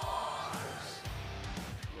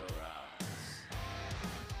 Your eyes.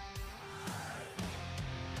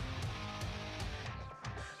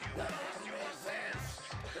 The resistance,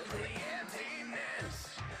 the emptiness.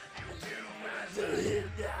 You must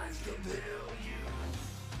live that compel you.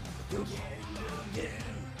 You can't look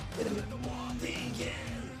in, and let the one thing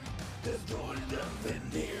in. Destroy the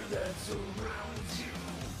veneer that surrounds you.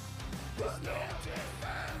 There's no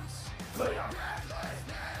defense for your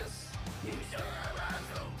restlessness. You serve as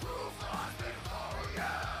the proof lost before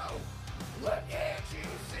you. What can't you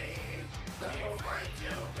see that you're afraid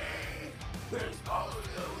to be exposed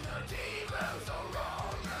to the demons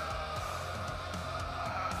around you?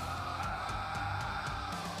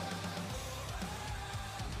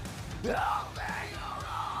 Open your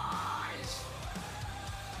eyes.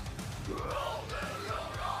 Open your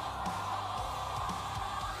eyes.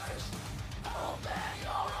 Open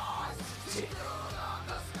your eyes. See through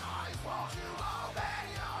the skies. Won't you open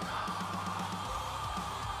your eyes?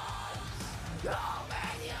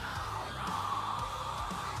 Open your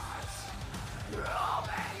eyes.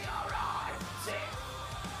 Open your eyes. See.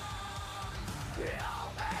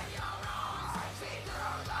 Open your eyes. See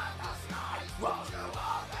through the skies. Won't you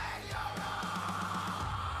open your eyes?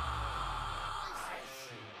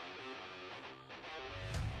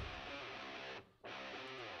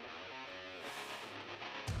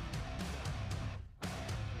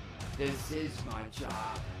 This is my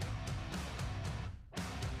job.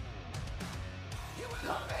 You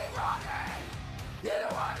will be running. You're the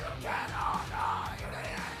one who cannot die. The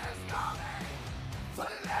end is coming. For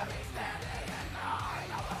the living standing and I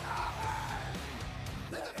know what's happening.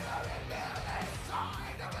 Let the fury build a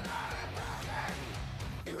sign of an iron dragon.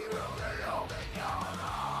 If you only open your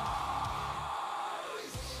eyes.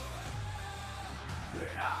 Open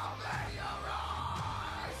your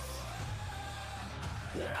eyes.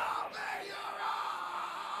 Open your eyes.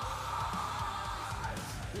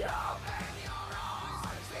 Open your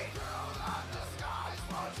eyes. See through the skies.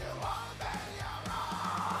 Won't you open your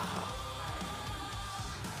eyes?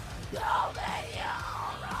 Open your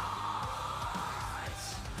eyes.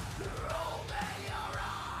 Open your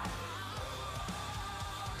eyes.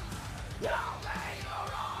 Open your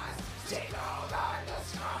eyes. See through the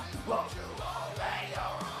skies. Won't you open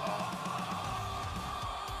your eyes?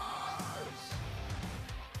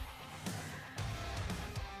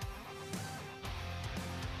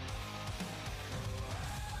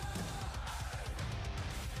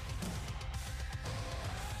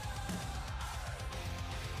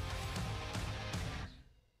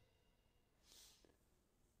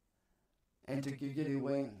 And to get a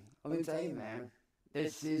wing, let me tell you, man,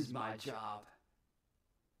 this is my job.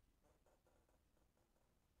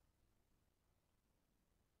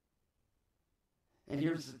 And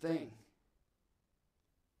here's the thing.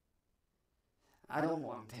 I don't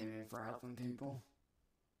want payment for helping people.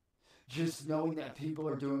 Just knowing that people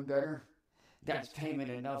are doing better, that's payment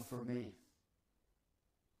enough for me.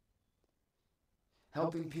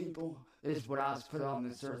 Helping people is what I was put on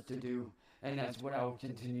this earth to do, and that's what I will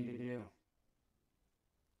continue to do.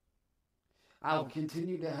 I will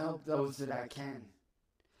continue to help those that I can,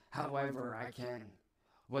 however I can,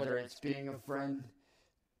 whether it's being a friend,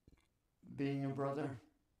 being a brother,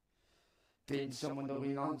 being someone to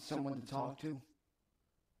lean on, someone to talk to,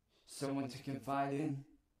 someone to confide in.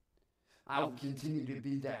 I will continue to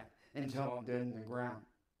be that until I'm dead in the ground.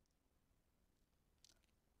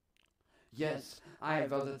 Yes, I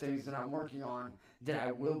have other things that I'm working on that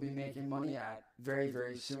I will be making money at very,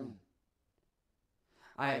 very soon.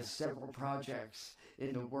 I have several projects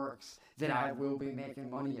in the works that I will be making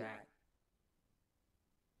money at.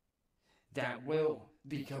 That will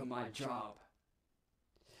become my job.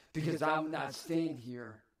 Because I will not stand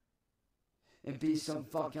here and be some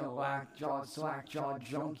fucking slack-jawed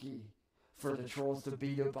junkie for the trolls to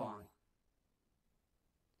beat up on.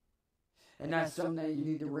 And that's something that you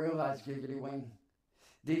need to realize, Giggity Wing.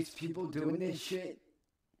 These people doing this shit,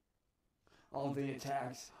 all the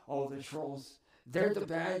attacks, all the trolls, they're the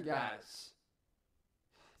bad guys.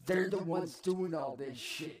 They're the ones doing all this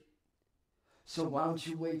shit. So why don't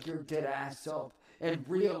you wake your dead ass up and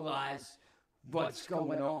realize what's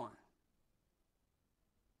going on?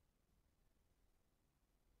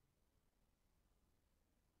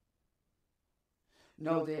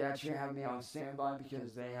 No, they actually have me on standby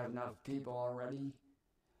because they have enough people already.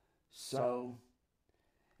 So,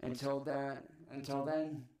 until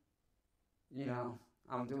then, you know,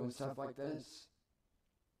 I'm doing stuff like this.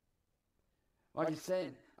 Like I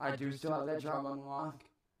said, I do still have that job unlocked,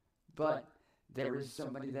 but there is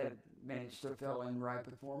somebody that managed to fill in right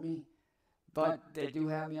before me. But they do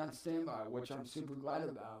have me on standby, which I'm super glad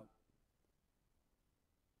about.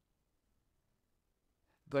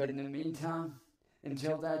 But in the meantime,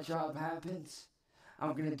 until that job happens,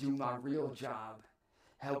 I'm going to do my real job,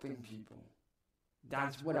 helping people.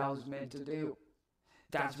 That's what I was meant to do.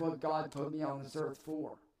 That's what God put me on this earth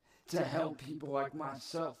for, to help people like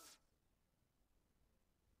myself.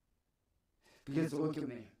 Because look at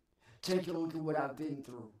me. Take a look at what I've been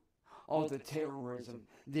through. All the terrorism,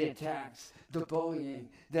 the attacks, the bullying,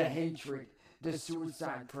 the hatred, the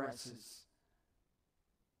suicide presses.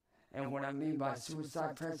 And what I mean by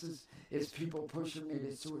suicide presses is people pushing me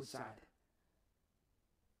to suicide.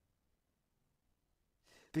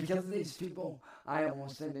 Because of these people, I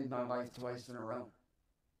almost ended my life twice in a row.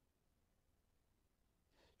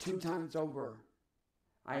 2 times over,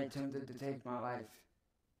 I attempted to take my life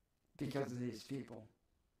because of these people.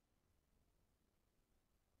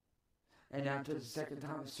 And after the second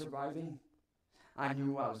time of surviving, I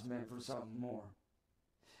knew I was meant for something more.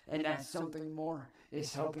 And that something more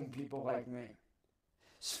is helping people like me.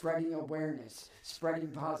 Spreading awareness, spreading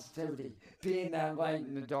positivity, being that light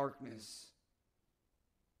in the darkness.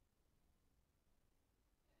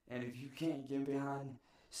 And if you can't get behind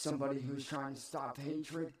somebody who's trying to stop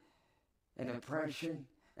hatred and oppression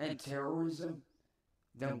and terrorism,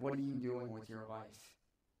 then what are you doing with your life?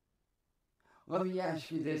 Let me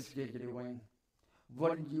ask you this, Giggity Wing.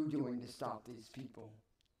 What are you doing to stop these people?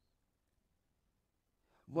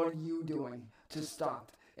 What are you doing to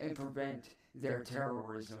stop and prevent their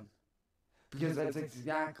terrorism? Because that's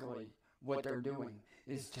exactly what they're doing,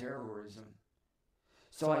 is terrorism.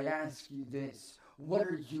 So I ask you this, what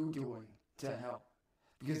are you doing to help?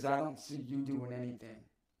 Because I don't see you doing anything.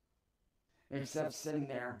 Except sitting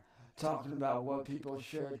there talking about what people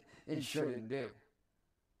should and shouldn't do.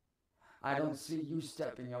 I don't see you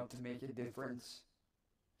stepping up to make a difference.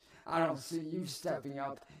 I don't see you stepping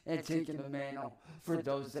up and taking the mantle for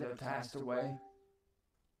those that have passed away.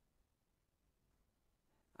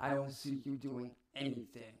 I don't see you doing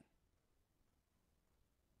anything.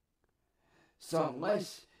 So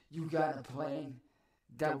unless you got a plan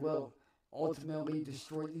that will ultimately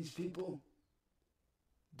destroy these people,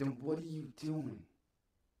 then what are you doing?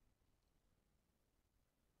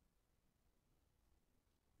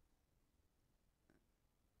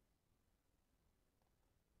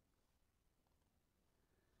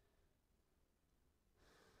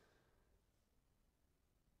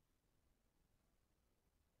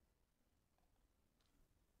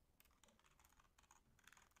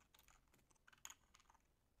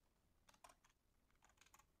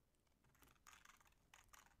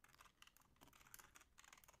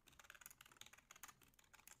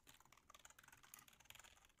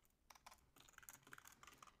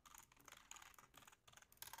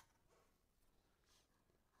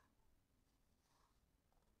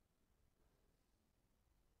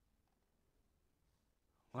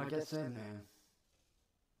 Like I said, man,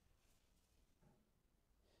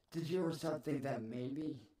 did you ever start to think that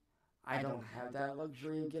maybe I don't have that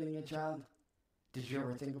luxury of getting a job? Did you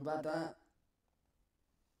ever think about that?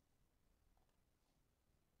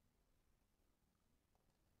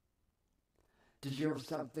 Did you ever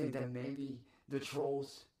start to think that maybe the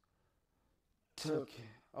trolls took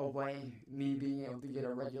away me being able to get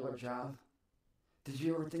a regular job? Did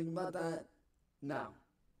you ever think about that? No,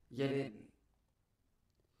 you didn't.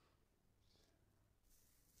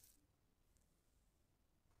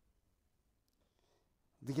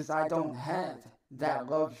 Because I don't have that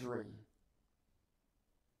luxury.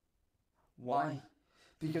 Why?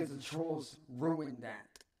 Because the trolls ruined that.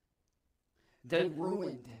 They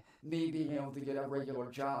ruined me being able to get a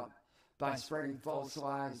regular job by spreading false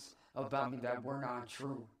lies about me that were not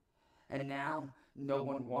true. And now, no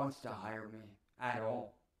one wants to hire me at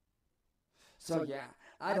all. So yeah,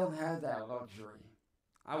 I don't have that luxury.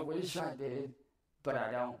 I wish I did, but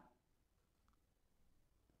I don't.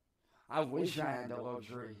 I wish I had the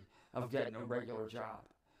luxury of getting a regular job,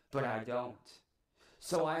 but I don't.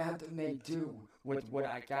 So I have to make do with what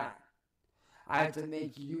I got. I have to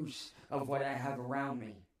make use of what I have around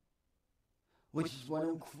me, which is what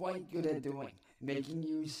I'm quite good at doing, making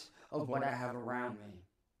use of what I have around me.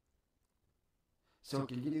 So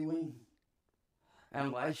continuing,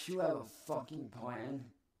 unless you have a fucking plan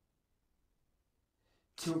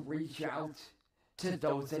to reach out to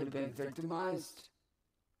those that have been victimized,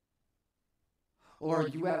 or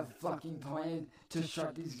you have a fucking plan to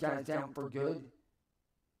shut these guys down for good,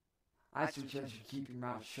 I suggest you keep your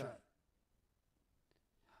mouth shut.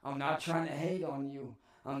 I'm not trying to hate on you.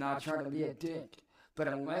 I'm not trying to be a dick. But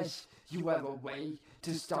unless you have a way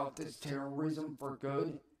to stop this terrorism for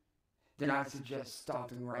good, then I suggest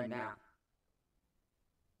stopping right now.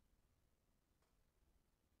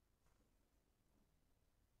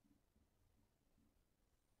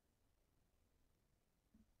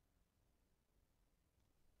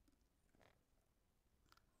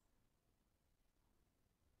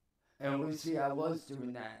 And Lucy, I was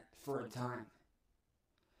doing that for a time.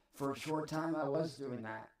 For a short time, I was doing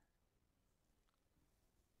that.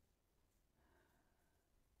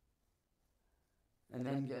 And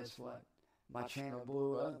then guess what? My channel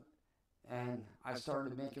blew up, and I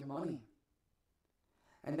started making money.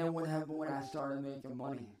 And then what happened when I started making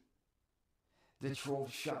money? The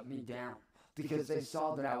trolls shut me down because they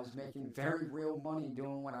saw that I was making very real money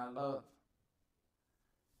doing what I love.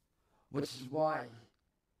 Which is why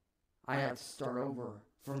I had to start over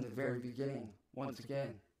from the very beginning, once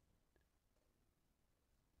again.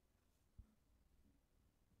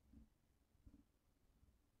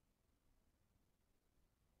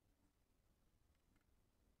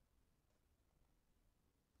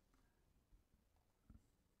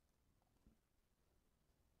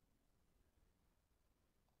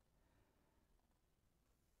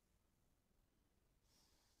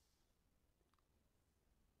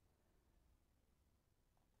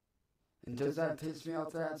 And does that piss me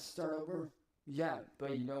off that I have to start over? Yeah,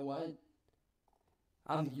 but you know what?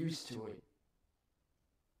 I'm used to it.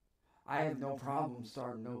 I have no problem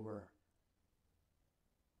starting over.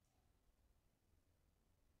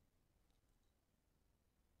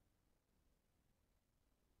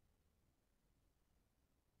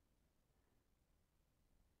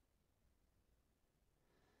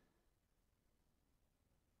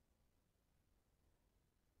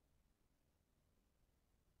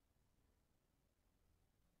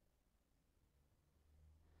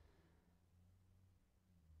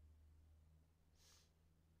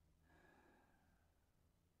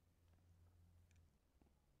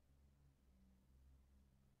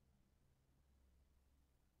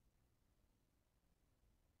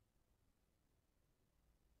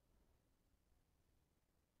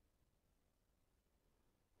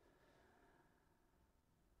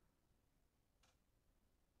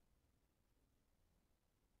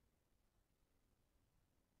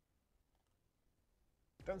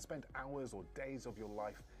 Don't spend hours or days of your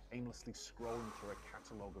life aimlessly scrolling through a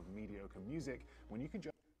catalogue of mediocre music when you can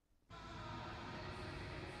just...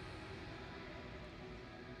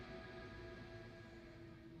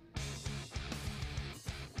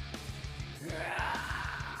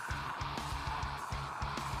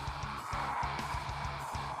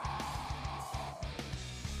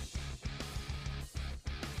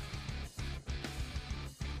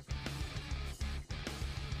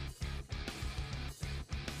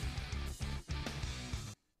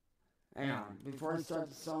 Hang on, before I start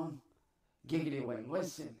the song, giggity wing,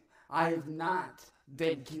 listen, I have not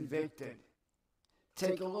been convicted.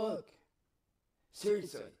 Take a look.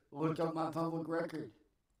 Seriously, look up my public record.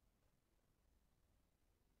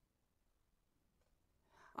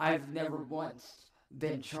 I've never once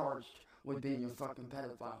been charged with being a fucking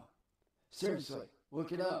pedophile. Seriously,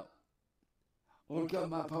 look it up. Look up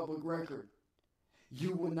my public record.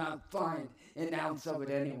 You will not find an ounce of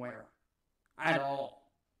it anywhere. At all.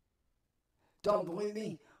 Don't believe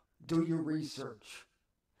me? Do your research.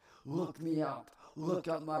 Look me up. Look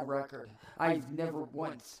up my record. I've never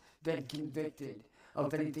once been convicted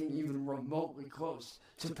of anything even remotely close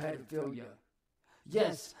to pedophilia.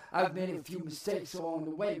 Yes, I've made a few mistakes along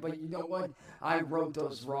the way, but you know what? I wrote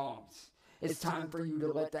those wrongs. It's time for you to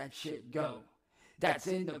let that shit go. That's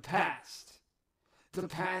in the past. The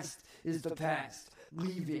past is the past.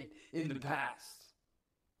 Leave it in the past.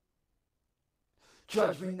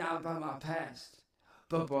 Judge me not by my past,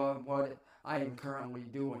 but by what I am currently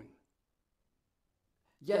doing.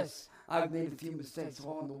 Yes, I've made a few mistakes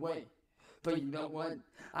along the way, but you know what?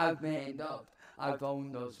 I've manned up. I've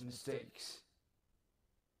owned those mistakes.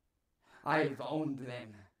 I have owned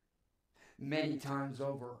them many times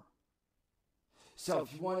over. So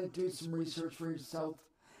if you want to do some research for yourself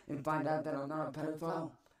and find out that I'm not a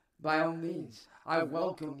pedophile, by all means, I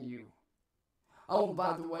welcome you. Oh,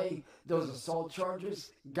 by the way, those assault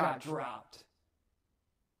charges got dropped.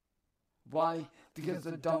 Why? Because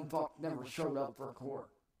the dumb fuck never showed up for court.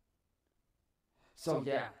 So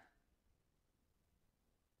yeah,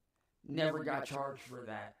 never got charged for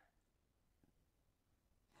that.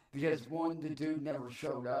 Because one, the dude never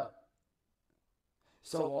showed up.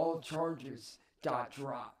 So all charges got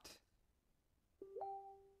dropped.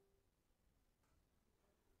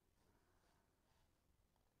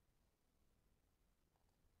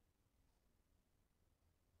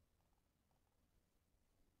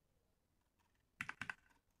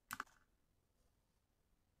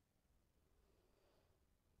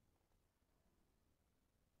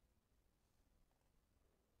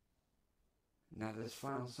 Now this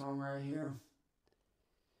final song right here,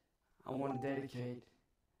 I want to dedicate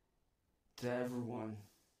to everyone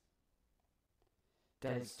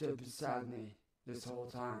that has stood beside me this whole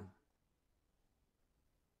time.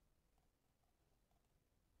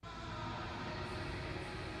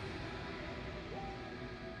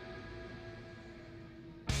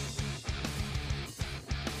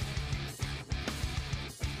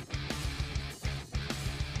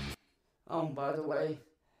 Oh, by the way,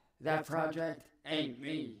 that project ain't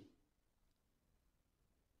me.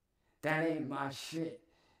 That ain't my shit.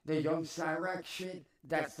 The young Cyraxx shit,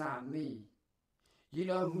 that's not me. You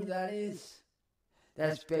know who that is?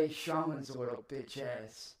 That's Bass Shaman's little bitch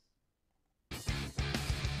ass.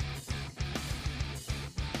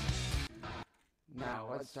 Now,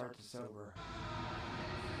 let's start this over.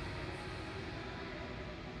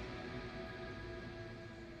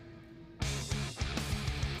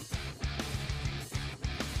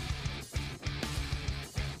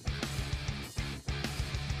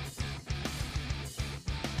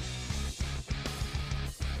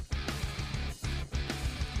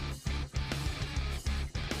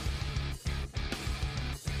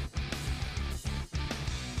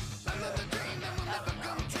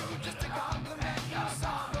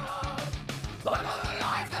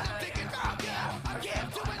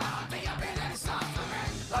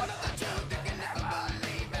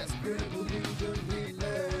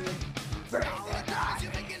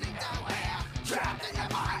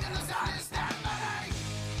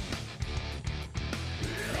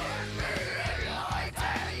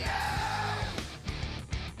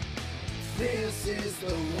 This is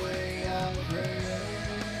the way I pray.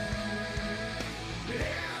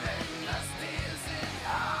 Living just isn't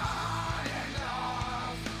hard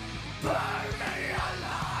enough. Burn me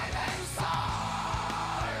alive and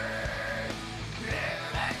sorry.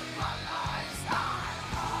 Living my life's not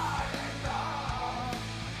hard enough.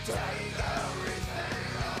 Take everything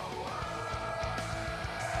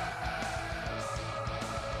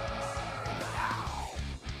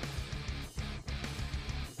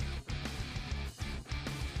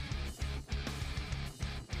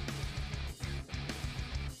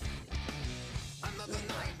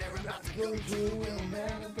go through will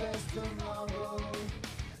manifest tomorrow.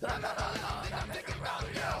 Another love that I'm thinking about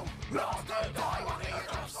you. Lost the joy when the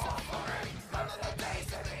earth of suffering. Another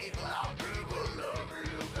taste of the evil out people love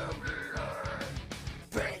you every day.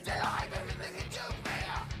 Bring to life everything that you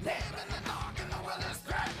fear. Live in the dark and the world is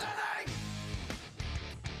threatening.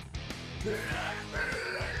 Let me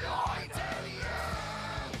enlighten you.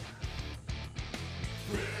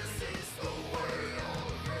 This is the way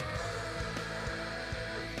of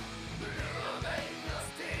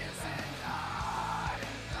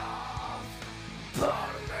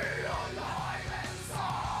burn me alive and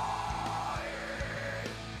sorry.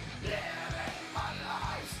 Living my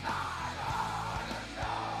life's not hard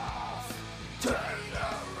enough. Take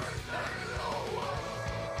everything away.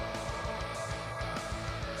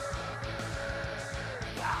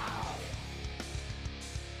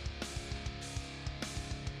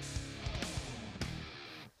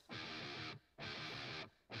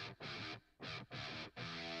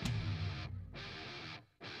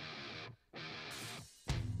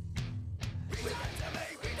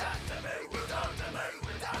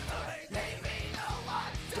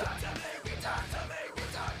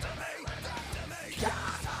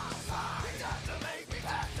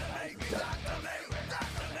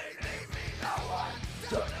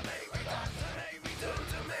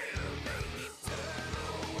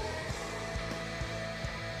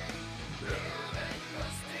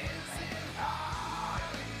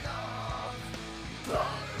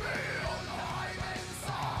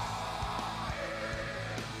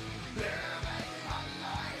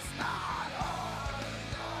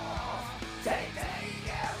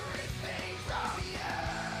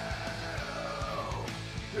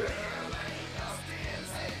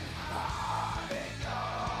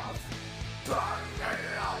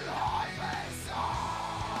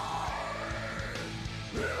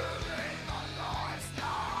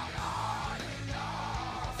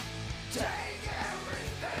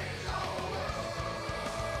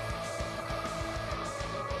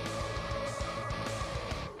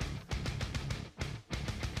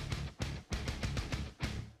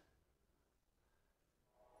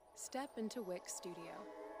 Step into Wix Studio,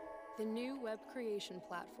 the new web creation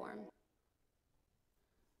platform.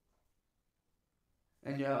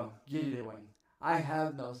 And yo, Gideon, I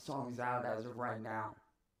have no songs out as of right now.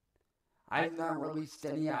 I've not released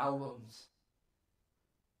any albums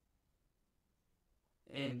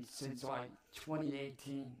since like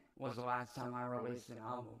 2018 was the last time I released an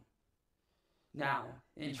album. Now,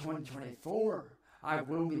 in 2024, I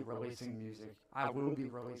will be releasing music. I will be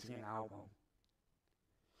releasing an album.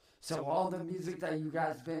 So all the music that you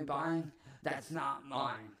guys been buying, that's not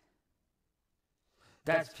mine.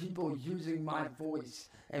 That's people using my voice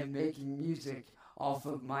and making music off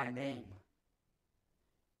of my name.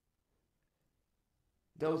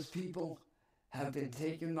 Those people have been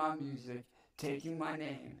taking my music, taking my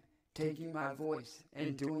name, taking my voice,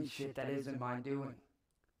 and doing shit that isn't my doing.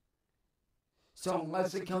 So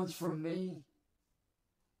unless it comes from me,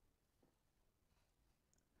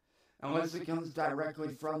 unless it comes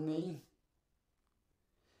directly from me,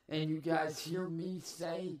 and you guys hear me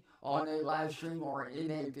say on a live stream or in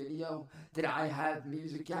a video that I have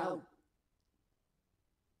music out,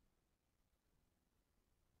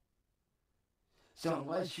 so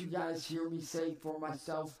unless you guys hear me say for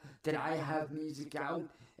myself that I have music out,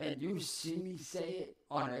 and you see me say it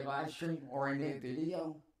on a live stream or in a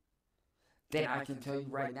video, then I can tell you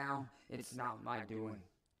right now, it's not my doing.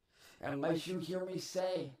 Unless you hear me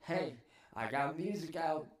say, hey, I got music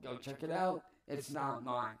out, go check it out, it's not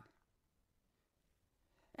mine.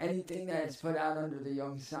 Anything that is put out under the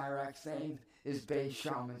Young Cyraxx name is Bass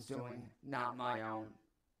Shaman's doing, not my own.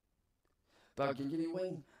 But Giggity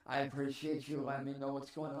Wing, I appreciate you letting me know what's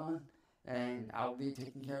going on, and I'll be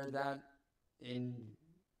taking care of that in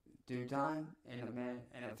due time, in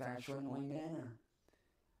a factually manner.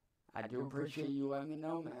 I do appreciate you letting me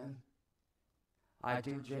know, man. I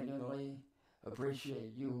do genuinely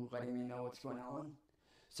appreciate you letting me know what's going on.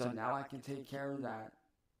 So now I can take care of that.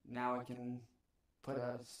 Now I can put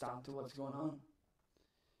a stop to what's going on.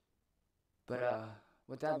 But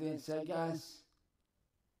with that being said, guys,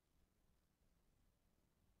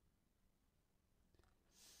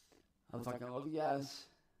 I fucking love you guys.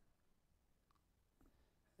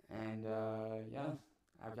 And yeah,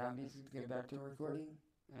 I've got music to get back to recording.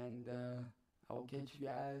 And I will catch you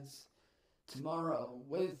guys tomorrow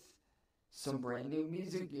with some brand new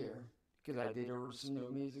music gear. Because I did order some new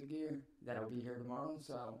music gear that'll be here tomorrow.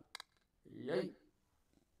 So, yay.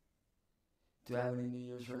 Do I have any New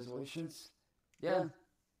Year's resolutions? Yeah.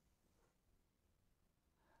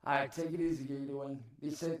 Alright, take it easy, Giggity Wing.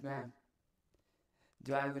 Be safe, man.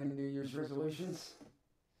 Do I have any New Year's resolutions?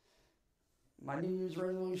 My New Year's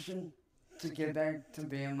resolution? To get back to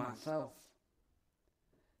being myself.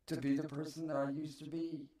 To be the person that I used to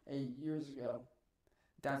be 8 years ago.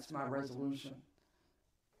 That's my resolution.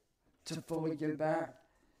 To fully get back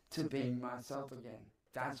to being myself again.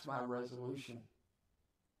 That's my resolution.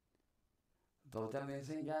 But with that being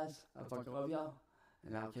said, guys, I fucking love y'all.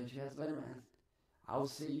 And I'll catch you guys later, man. I will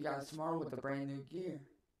see you guys tomorrow with the brand new gear.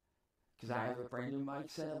 Because I have a brand new mic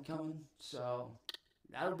setup coming. So,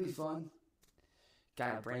 that'll be fun.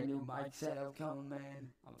 Got a brand new mic setup coming, man.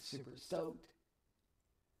 I'm super stoked.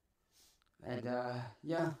 And,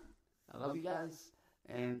 yeah, I love you guys.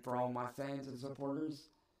 And for all my fans and supporters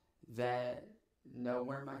that know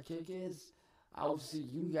where my Kick is, I will see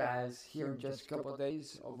you guys here in just a couple of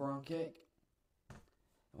days over on Kick.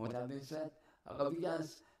 And with that being said, I love you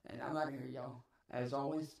guys, and I'm out of here, y'all. As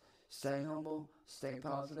always, stay humble, stay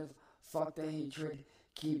positive, fuck the hatred,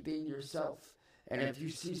 keep being yourself. And if you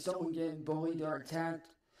see someone getting bullied or attacked,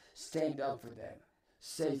 stand up for them.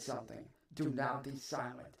 Say something. Do not be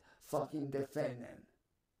silent. Fucking defend them.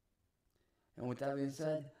 And with that being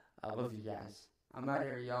said, I love you guys. I'm out of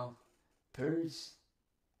here, y'all. Peace.